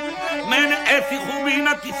तन्हादारी मैंने ऐसी खूबी न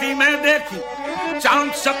किसी में देखी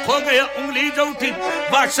चांद शक हो गया उंगली जो उठी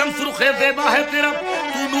वाशम सुर्खे ज़ेबा है तेरा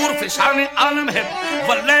तू नूर फिशाने आलम है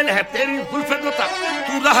वल्लैल है तेरी जुल्फ़े दुता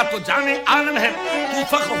तू राह तो जाने आलम है तू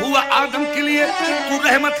फख्र हुआ आदम के लिए तू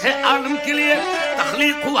रहमत है आलम के लिए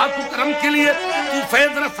तख्लीक हुआ तू करम के लिए तू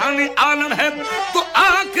फैज़ रसाने आलम है तो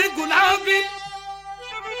आँख गुलाबी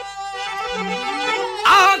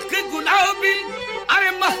अरे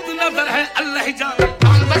मस्त नजर है अल्लाह ही जाने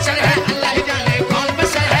कौन बशर है अल्लाह ही जाने कौन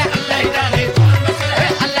बशर है अल्लाह ही जाने कौन बशर है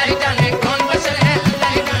अल्लाह ही जाने कौन बशर है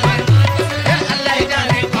अल्लाह ही जाने अल्लाह ही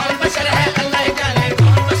जाने कौन बशर है अल्लाह ही जाने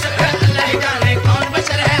कौन बशर है अल्लाह ही जाने कौन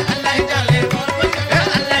बशर है अल्लाह ही जाने कौन बशर है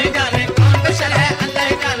अल्लाह ही जाने कौन बशर है अल्लाह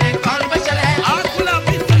ही जाने कौन बशर है आ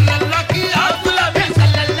गुलाबी सल्लल्लाहु की आ गुलाबी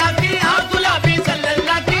सल्लल्लाहु की आ गुलाबी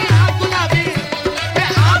सल्लल्लाहु की आ गुलाबी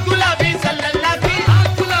सल्लल्लाहु की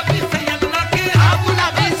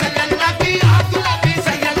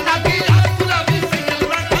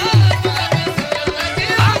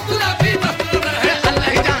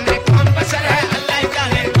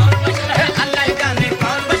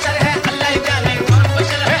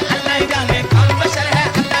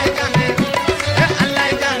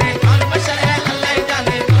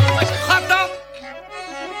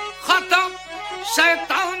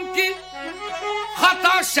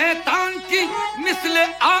शैतान की मिसले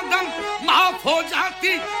आदम माफ हो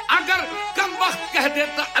जाती अगर कम वक्त कह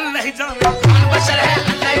देता अल्लाह ही जाने कौन बशर है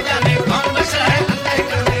अल्लाह ही जाने कौन बशर है अल्लाह ही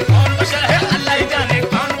जाने कौन बशर है अल्लाह ही जाने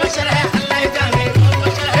कौन बशर है अल्लाह ही जाने कौन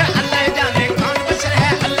बशर है अल्लाह ही जाने कौन बशर है अल्लाह ही जाने कौन बशर है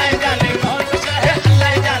अल्लाह ही जाने कौन बशर है अल्लाह ही जाने कौन बशर है अल्लाह ही जाने कौन बशर है अल्लाह ही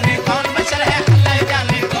जाने कौन बशर है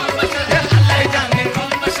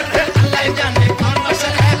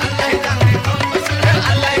अल्लाह ही जाने कौन बशर है अल्लाह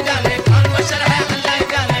ही जाने कौन बशर है अल्लाह ही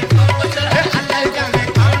जाने कौन बशर है अल्लाह ही जाने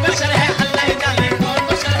कौन बशर है अल्लाह ही जाने कौन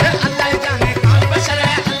बशर है अल्लाह ही जाने कौन बशर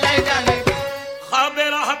है अल्लाह ही जाने ख्वाबे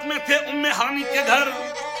राहत में थे उम्मे हानी के घर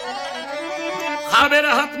ख्वाबे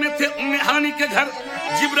राहत में थे उम्मे हानी के घर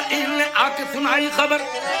जिब्राइल ने आके सुनाई खबर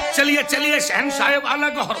चलिए चलिए शहंशाह वाला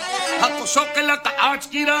गौर हक शौक लक आज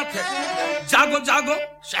की रात है जागो जागो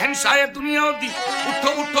शहंशाह दुनिया दी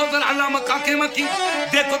उठो उठो जरा ला मका के मकी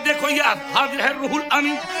देखो देखो यार हाजिर है रूहुल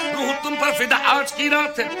अमीन रूह तुम पर फिदा आज की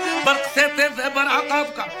रात है बर्क से तेज है बर आकाब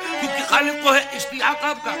का क्योंकि खालिक को है इश्तियाक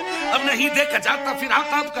आपका अब नहीं देखा जाता फिर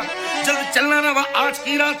आकाब का जल्द चलना रवा आज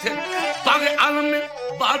की रात है बाग आलम में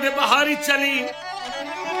बाद बहारी चली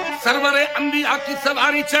सरवरे अंबिया की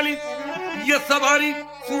सवारी चली ये सवारी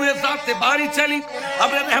सूए ज़ाते बारी चली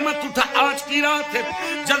अब रहमत उठा आज की रात है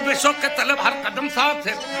जज्बे शौक के तलब हर कदम साथ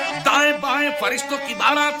है दाएं बाएं फरिश्तों की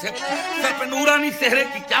बारात है सर पे नूरानी सेहरे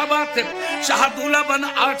की क्या बात है शाहदूला बना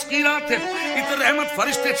आज की रात है इधर रहमत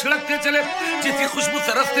फरिश्ते छिड़कते चले जिसकी खुशबू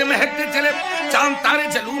से रस्ते महकते चले चांद तारे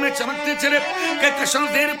जलू में चमकते चले के कशन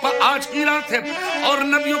देर पर आज की रात है और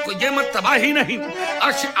नबियों को ये मर्तबा ही नहीं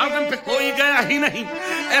अर्श आदम पे कोई गया ही नहीं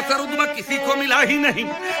ऐसा रुतबा किसी को मिला ही नहीं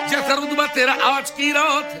जैसा रुतबा तेरा आज की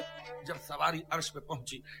रात है जब सवारी अर्श पे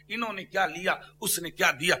पहुंची, इन्होंने क्या लिया, उसने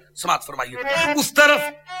क्या दिया, समाप्त फरमाइए। उस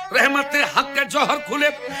तरफ रहमत हक के जौहर खुले,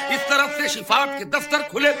 इस तरफ से शिफात के दफ्तर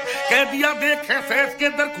खुले, कह दिया देखे फैज के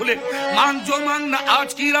दर खुले, मांग जो मांगना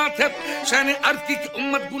आज की रात है। शैने अर्ज की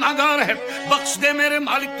उम्मत गुनाहगार है, बख्श दे मेरे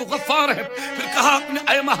मालिक तू गफ्फार है। फिर कहा अपने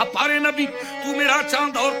ऐ महापारे नबी, तू मेरा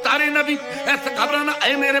चांद और तारे नबी, ऐसे घबराना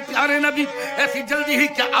ऐ मेरे प्यारे नबी, ऐसी जल्दी ही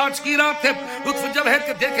क्या आज की रात है। लुत्फ जब है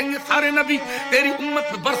कि देखेंगे सारे नबी, तेरी उम्मत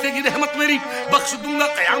में बरसेगी रहमत मेरी, बख्श दूंगा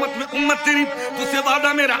कयामत में उम्मत तेरी। तुझसे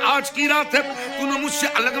वादा मेरा आज की रात है, तूने मुझसे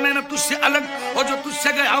अलग, मैंने तुझसे अलग, और जो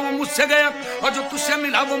तुझसे गया वो मुझसे गया, और जो तुझसे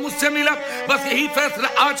मिला वो मुझसे मिला, बस यही फैसला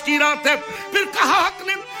आज की रात है। फिर कहा हक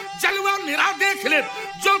ने जलवा मेरा देख ले,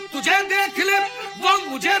 जो तुझे देख ले वो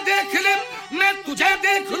मुझे देख ले, मैं तुझे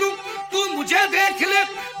देख लूं तू मुझे देख ले,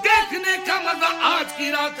 देखने का मजा आज की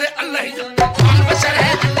रात है। अल्लाह ही जाने कौन बशर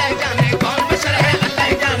है, अल्लाह ही जाने कौन बशर है, अल्लाह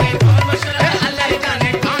ही जाने कौन बशर है, अल्लाह ही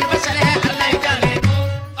जाने कौन बशर है, अल्लाह ही जाने।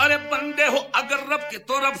 अरे बंदे हो अगर रब के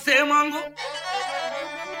तो रब से मांगो,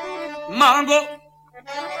 मांगो,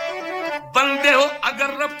 बंदे हो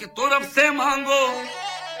अगर रब के तो रब से मांगो,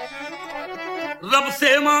 रब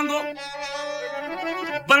से मांगो,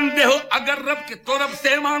 बंदे हो अगर रब के तो रब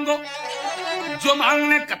से मांगो, जो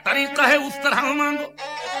मांगने का तरीका है उस तरह मांगो,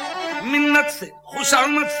 मिन्नत से,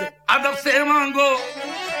 खुशामद से, अदब से मांगो।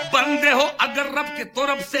 बंदे हो अगर रब के तो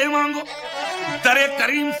रब से मांगो, दरे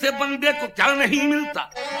करीम से बंदे को क्या नहीं मिलता,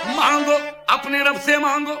 मांगो अपने रब से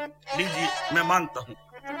मांगो। लीजिए मैं मांगता हूँ,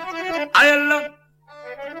 आय अल्लाह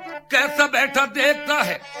कैसा बैठा देखता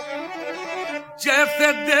है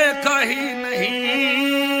जैसे देखा ही नहीं,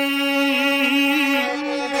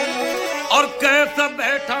 और कैसा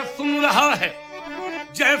बैठा सुन रहा है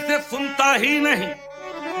जैसे सुनता ही नहीं।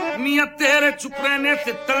 मियां तेरे चुप रहने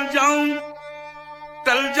से टल जाऊं,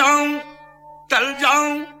 टल जाऊं, टल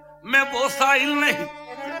जाऊं, मैं वो साइल नहीं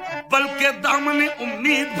बल्कि दामने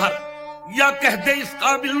उम्मीद भर, या कह दे इस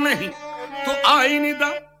काबिल नहीं। तो आए निदा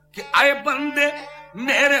कि आए बंदे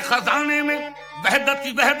मेरे खजाने में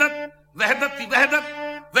वहदती वहदत, वहदती वहदत,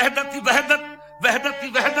 वहदती वहदत, वहदती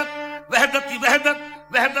वहदत, वहदती वहदत,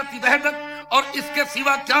 वहदती वहदत, और इसके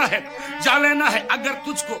सिवा क्या है। जा लेना है अगर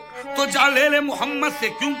तुझको तो जा ले ले मोहम्मद से,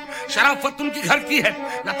 क्यों शराफत उनकी घर की है,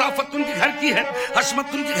 लताफत उनकी घर की है,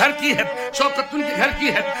 हशमत उनकी घर की है, शौकत उनकी घर की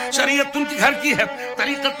है, शरीयत उनकी घर की है,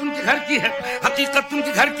 तरीकत उनकी घर की है, हकीकत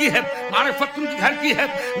उनकी घर की है, मारिफत उनकी घर की है,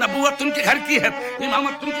 नबूवत उनकी घर की है,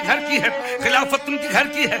 इमामत उनकी घर की है, खिलाफत उनकी घर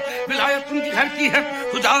की है, विलायत उनकी घर की है,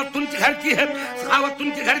 हुजात उनकी घर की है, सखावत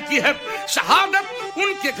उनकी घर की है, शहादत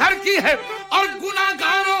उनके घर की है, और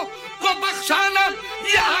गुनाहगारों को बख्शाना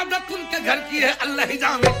ये आदत उनके घर की है। अल्लाह ही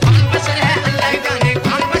जाने कौन बशर है, अल्लाह ही जाने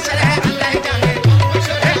कौन बशर है, अल्लाह ही जाने कौन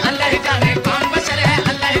बशर है, अल्लाह ही जाने कौन बशर है,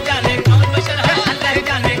 अल्लाह ही जाने कौन बशर है, अल्लाह ही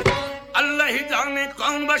जाने, अल्लाह ही जाने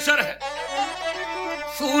कौन बशर है।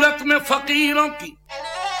 सूरत में फकीरों की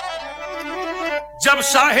जब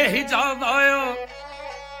शाहे हिजाब आया,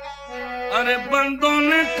 अरे बंदों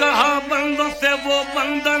ने कहा बंदों से वो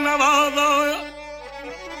बंदा नवाज आया।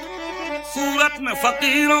 सूरत में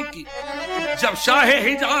फकीरों की जब शाहे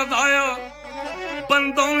हिजाज आया,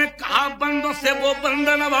 बंदों ने कहा बंदों से वो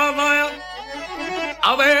बंदा नवाज आया।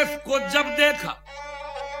 अवैस को जब देखा,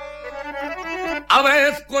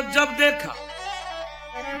 अवैस को जब देखा,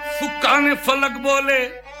 सुक्काने फलक बोले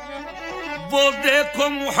वो देखो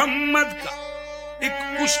मोहम्मद का एक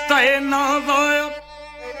पुश्ता नाज आया।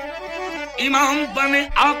 इमाम बने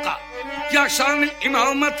आका, क्या शान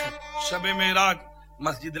इमामत है। शब मेराज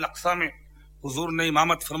मस्जिद अल-अक्सा में हुजूर ने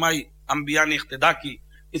इमामत फरमाई, अंबिया ने इख्तिदा की।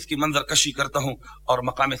 इसकी मंजर कशी करता हूँ और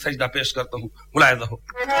मकाम सजदा पेश करता हूँ, मुलाहिजा हो।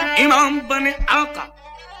 इमाम बने आका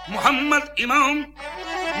मोहम्मद इमाम,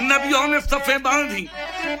 नबियों ने सफे बांधी,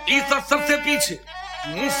 ईसा सबसे पीछे,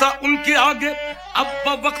 मूसा उनके आगे।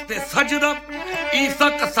 अब वक्त सजदा, ईसा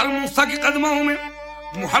का सर मूसा के कदमों में,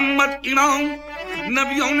 मोहम्मद इमाम,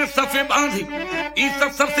 नबियों ने सफे बांधी, ईसा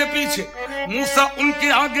सबसे पीछे, मूसा उनके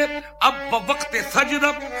आगे। अब वक्त सजदा,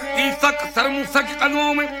 ईसा का सर मूसा के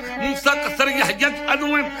कदमों में, मूसा का सर यहया के कदमों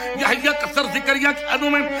में, यहया का सर जिकरिया के कदमों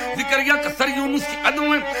में, जिकरिया का सर यूनुस के कदमों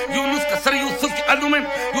में, यूनुस का सर यूसुफ के कदमों में,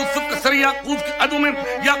 यूसुफ का सर याकूब के कदमों में,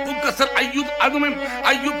 याकूब का सर अय्यूब कदमों में,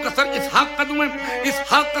 अय्यूब का सर इसहाक कदमों में,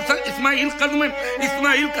 इसहाक का सर इस्माइल कदमों में,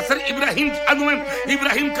 इस्माइल का सर इब्राहिम के कदमों में,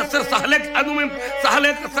 इब्राहिम का सर सहले के कदमों में,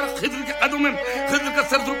 सहले का सर खिद्र के कदमों में, खिद्र का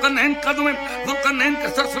सर जुल्करनैन कदमों में, जुल्करनैन का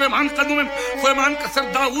सर सुलेमान कदमों में, सुलेमान का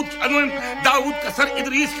सर दाऊद के कदमों में, दाऊद का सर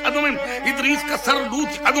इदरीस के कदमों में, इदरीस का सर लूत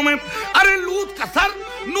के कदमों में, अरे लूत का सर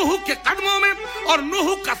नूह के कदमों में, और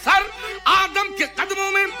नूह का सर आदम के कदमों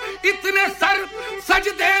में। इतने सर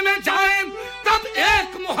सजदे में जाएं तब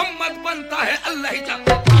एक मोहम्मद बनता है। अल्लाह ही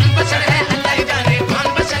जाने कौन बशर है, अल्लाह ही जाने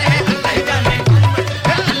कौन बशर है।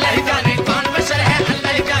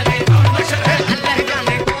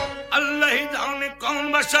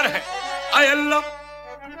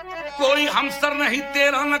 कोई हमसर नहीं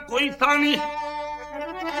तेरा न कोई सानी,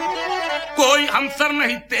 कोई हमसर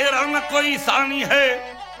नहीं तेरा न कोई सानी है,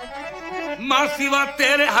 मां सिवा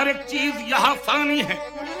तेरे हर एक चीज यहाँ फानी है।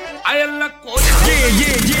 आय अल्लाह कोई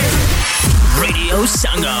Radio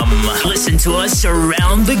Sangam. Listen to us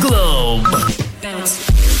around the globe.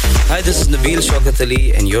 Hi, this is Nabil Shaukat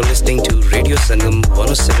Ali and you're listening to Radio Sangam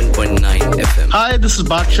 107.9 FM. Hi, this is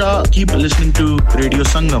Baksha. Keep listening to Radio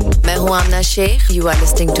Sangam. मैं हूँ आमना Sheikh. You are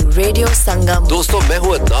listening to Radio Sangam. दोस्तों मैं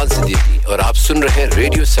हूँ अदनान सिद्दीकी और आप सुन रहे हैं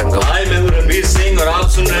radio संगम. Hi, मैं हूँ रणवीर सिंह और आप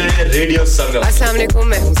सुन रहे हैं रेडियो संगम. अस्सलाम वालेकुम,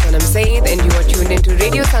 मैं हूँ सनम Saeed and you are tuned into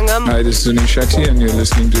Radio Sangam. Hi, this is Zunin Shakti and you're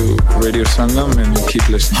listening to Radio Sangam and keep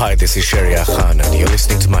listening. Hi, this is Sharia Khan and you're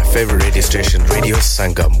listening to my favorite radio station Radio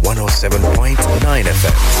Sangam 107.9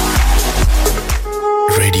 FM.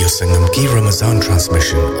 Radio संगम की Ramzan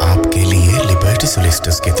transmission आपके लिए liberty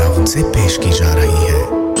solicitors के ताउन से पेश की जा रही है।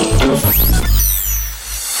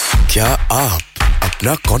 क्या आप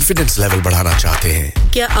अपना कॉन्फिडेंस लेवल बढ़ाना चाहते हैं?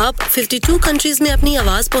 क्या आप 52 कंट्रीज में अपनी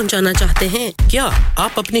आवाज पहुंचाना चाहते हैं? क्या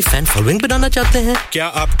आप अपनी फैन फॉलोइंग बनाना चाहते हैं? क्या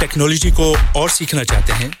आप टेक्नोलॉजी को और सीखना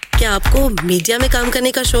चाहते हैं? क्या आपको मीडिया में काम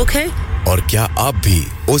करने का शौक है? और क्या आप भी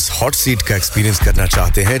उस हॉट सीट का एक्सपीरियंस करना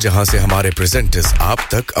चाहते हैं जहां से हमारे प्रेजेंटर्स आप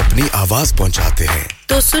तक अपनी आवाज पहुंचाते हैं?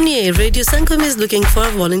 तो सुनिए, radio Sangam is looking for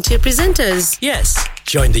volunteer presenters. Yes,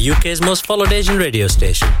 join the UK's most followed Asian radio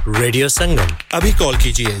station, Radio Sangam. अभी कॉल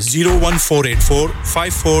कीजिए 01484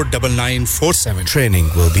 549947. Training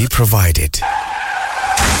will be provided.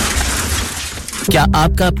 क्या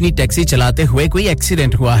आपका अपनी टैक्सी चलाते हुए कोई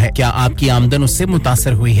एक्सीडेंट हुआ है? क्या आपकी आमदन उससे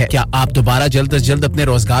मुतासर हुई है? क्या आप दोबारा जल्द से जल्द अपने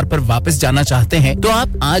रोजगार पर वापस जाना चाहते हैं? तो आप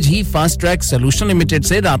आज ही फास्ट ट्रैक सॉल्यूशन लिमिटेड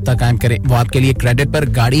से राब्ता कायम करें। वो आपके लिए क्रेडिट पर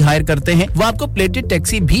गाड़ी हायर करते हैं। वो आपको प्लेटेड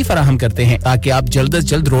टैक्सी भी फराहम करते हैं ताकि आप जल्द से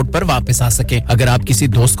जल्द रोड पर वापस आ सकें। अगर आप किसी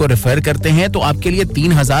दोस्त को रेफर करते हैं तो आपके लिए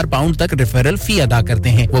 3000 पाउंड तक रेफरल फी अदा करते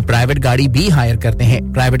हैं। वो प्राइवेट गाड़ी भी हायर करते हैं।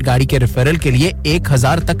 प्राइवेट गाड़ी के रेफरल के लिए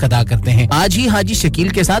 1000 तक अदा करते हैं। आज ही हाजी शकील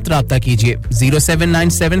के साथ राब्ता कीजिए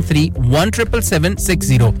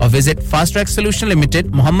 07973-17760 or visit Fast Track Solution Limited,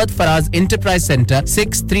 Mohammed Faraz Enterprise Center,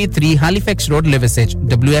 633 Halifax Road, Liversedge,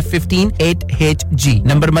 WF15 8HG.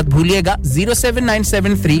 Number मत भूलिएगा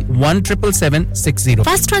 07973-17760.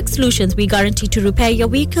 Fast Track Solutions, we guarantee to repair your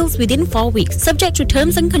vehicles within 4 weeks, subject to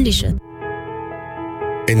terms and conditions.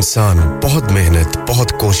 इंसान बहुत मेहनत,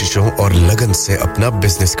 बहुत कोशिशों और लगन से अपना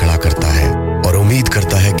बिजनेस खड़ा करता है और उम्मीद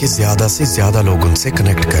करता है कि ज्यादा से ज्यादा लोग उनसे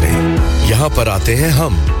कनेक्ट करें। यहाँ पर आते हैं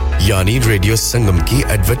हम, यानी रेडियो संगम की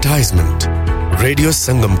एडवर्टाइजमेंट। रेडियो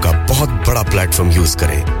संगम का बहुत बड़ा प्लेटफॉर्म यूज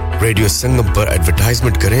करें। रेडियो संगम पर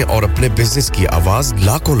एडवर्टाइजमेंट करें और अपने बिजनेस की आवाज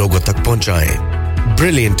लाखों लोगों तक पहुंचाएं।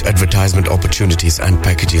 Brilliant advertisement opportunities and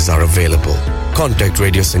packages are available. Contact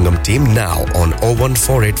Radio Sangam team now on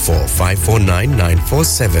 01484 549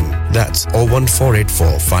 947. That's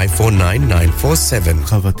 01484 549 947.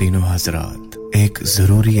 ख़वातीन व हज़रात, एक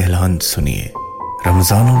ज़रूरी ऐलान सुनिए।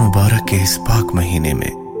 रमज़ान मुबारक के इस पाक महीने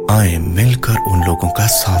में आए मिलकर उन लोगों का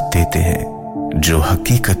साथ देते हैं जो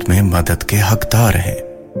हकीकत में मदद के हकदार हैं।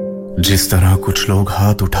 जिस तरह कुछ लोग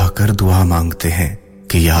हाथ उठाकर दुआ मांगते हैं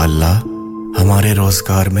कि या अल्लाह हमारे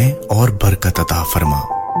रोजगार में और बरकत अता फरमा,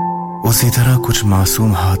 उसी तरह कुछ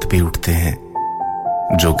मासूम हाथ भी उठते हैं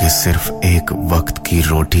जो कि सिर्फ एक वक्त की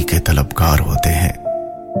रोटी के तलबगार होते हैं।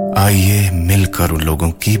 आइए मिलकर उन लोगों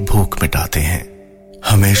की भूख मिटाते हैं।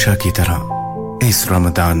 हमेशा की तरह इस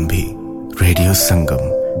रमजान भी रेडियो संगम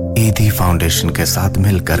ईदी फाउंडेशन के साथ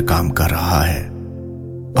मिलकर काम कर रहा है।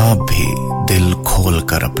 आप भी दिल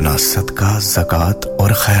खोलकर अपना सदका, ज़कात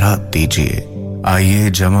और खैरात दीजिए। आइए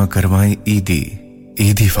जमा करवाएं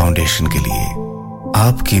ईदी फाउंडेशन के लिए।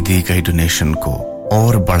 आपकी दी गई डोनेशन को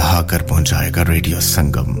और बढ़ाकर पहुंचाएगा रेडियो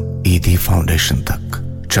संगम ईदी फाउंडेशन तक।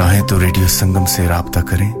 चाहे तो रेडियो संगम से राब्ता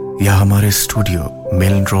करें या हमारे स्टूडियो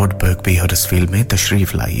मिलन रोड, बर्कबी, हडर्सफील्ड में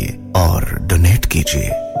तशरीफ लाइए और डोनेट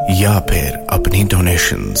कीजिए, या फिर अपनी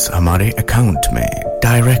डोनेशंस हमारे अकाउंट में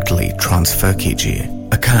डायरेक्टली ट्रांसफर कीजिए।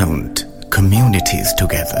 Account Communities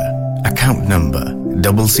Together. Account number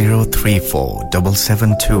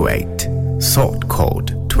 00347728. Sort code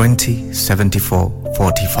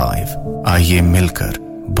 207445. आइए मिलकर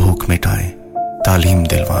भूख मिटाएं, तालीम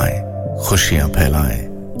दिलवाएं, खुशियां फैलाएं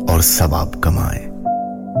और सवाब कमाएं।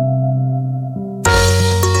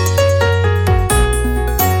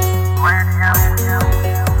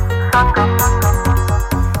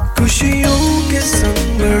 खुशियों के संग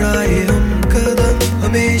बढ़ाए हम कदम,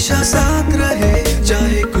 हमेशा साथ रहे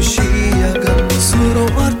चाहे खुशी या गम। सुरों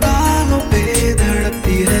और तालों पे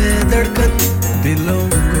धड़कती है धड़कन, दिलों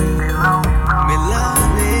को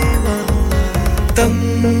मिलाने वाला तम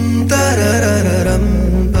तररररम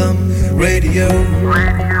बम। Radio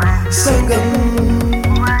Sangam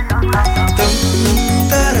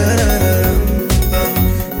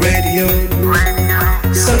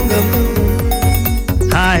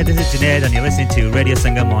Syed and you're listening to Radio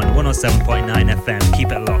Sangam on 107.9 FM.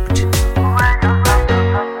 Keep it locked.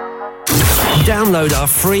 Download our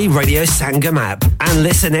free Radio Sangam app and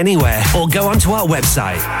listen anywhere or go onto our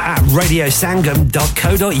website at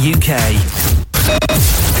radiosangam.co.uk.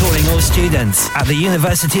 Calling all students at the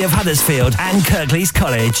University of Huddersfield and Kirklees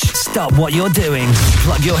College. Stop what you're doing,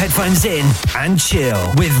 plug your headphones in and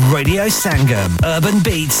chill with Radio Sangam. Urban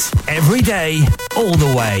beats every day, all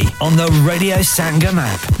the way on the Radio Sangam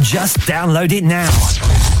app. Just download it now.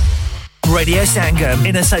 Radio Sangam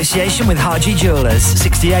in association with Haji Jewellers,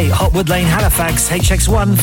 68 Hotwood Lane, Halifax, HX1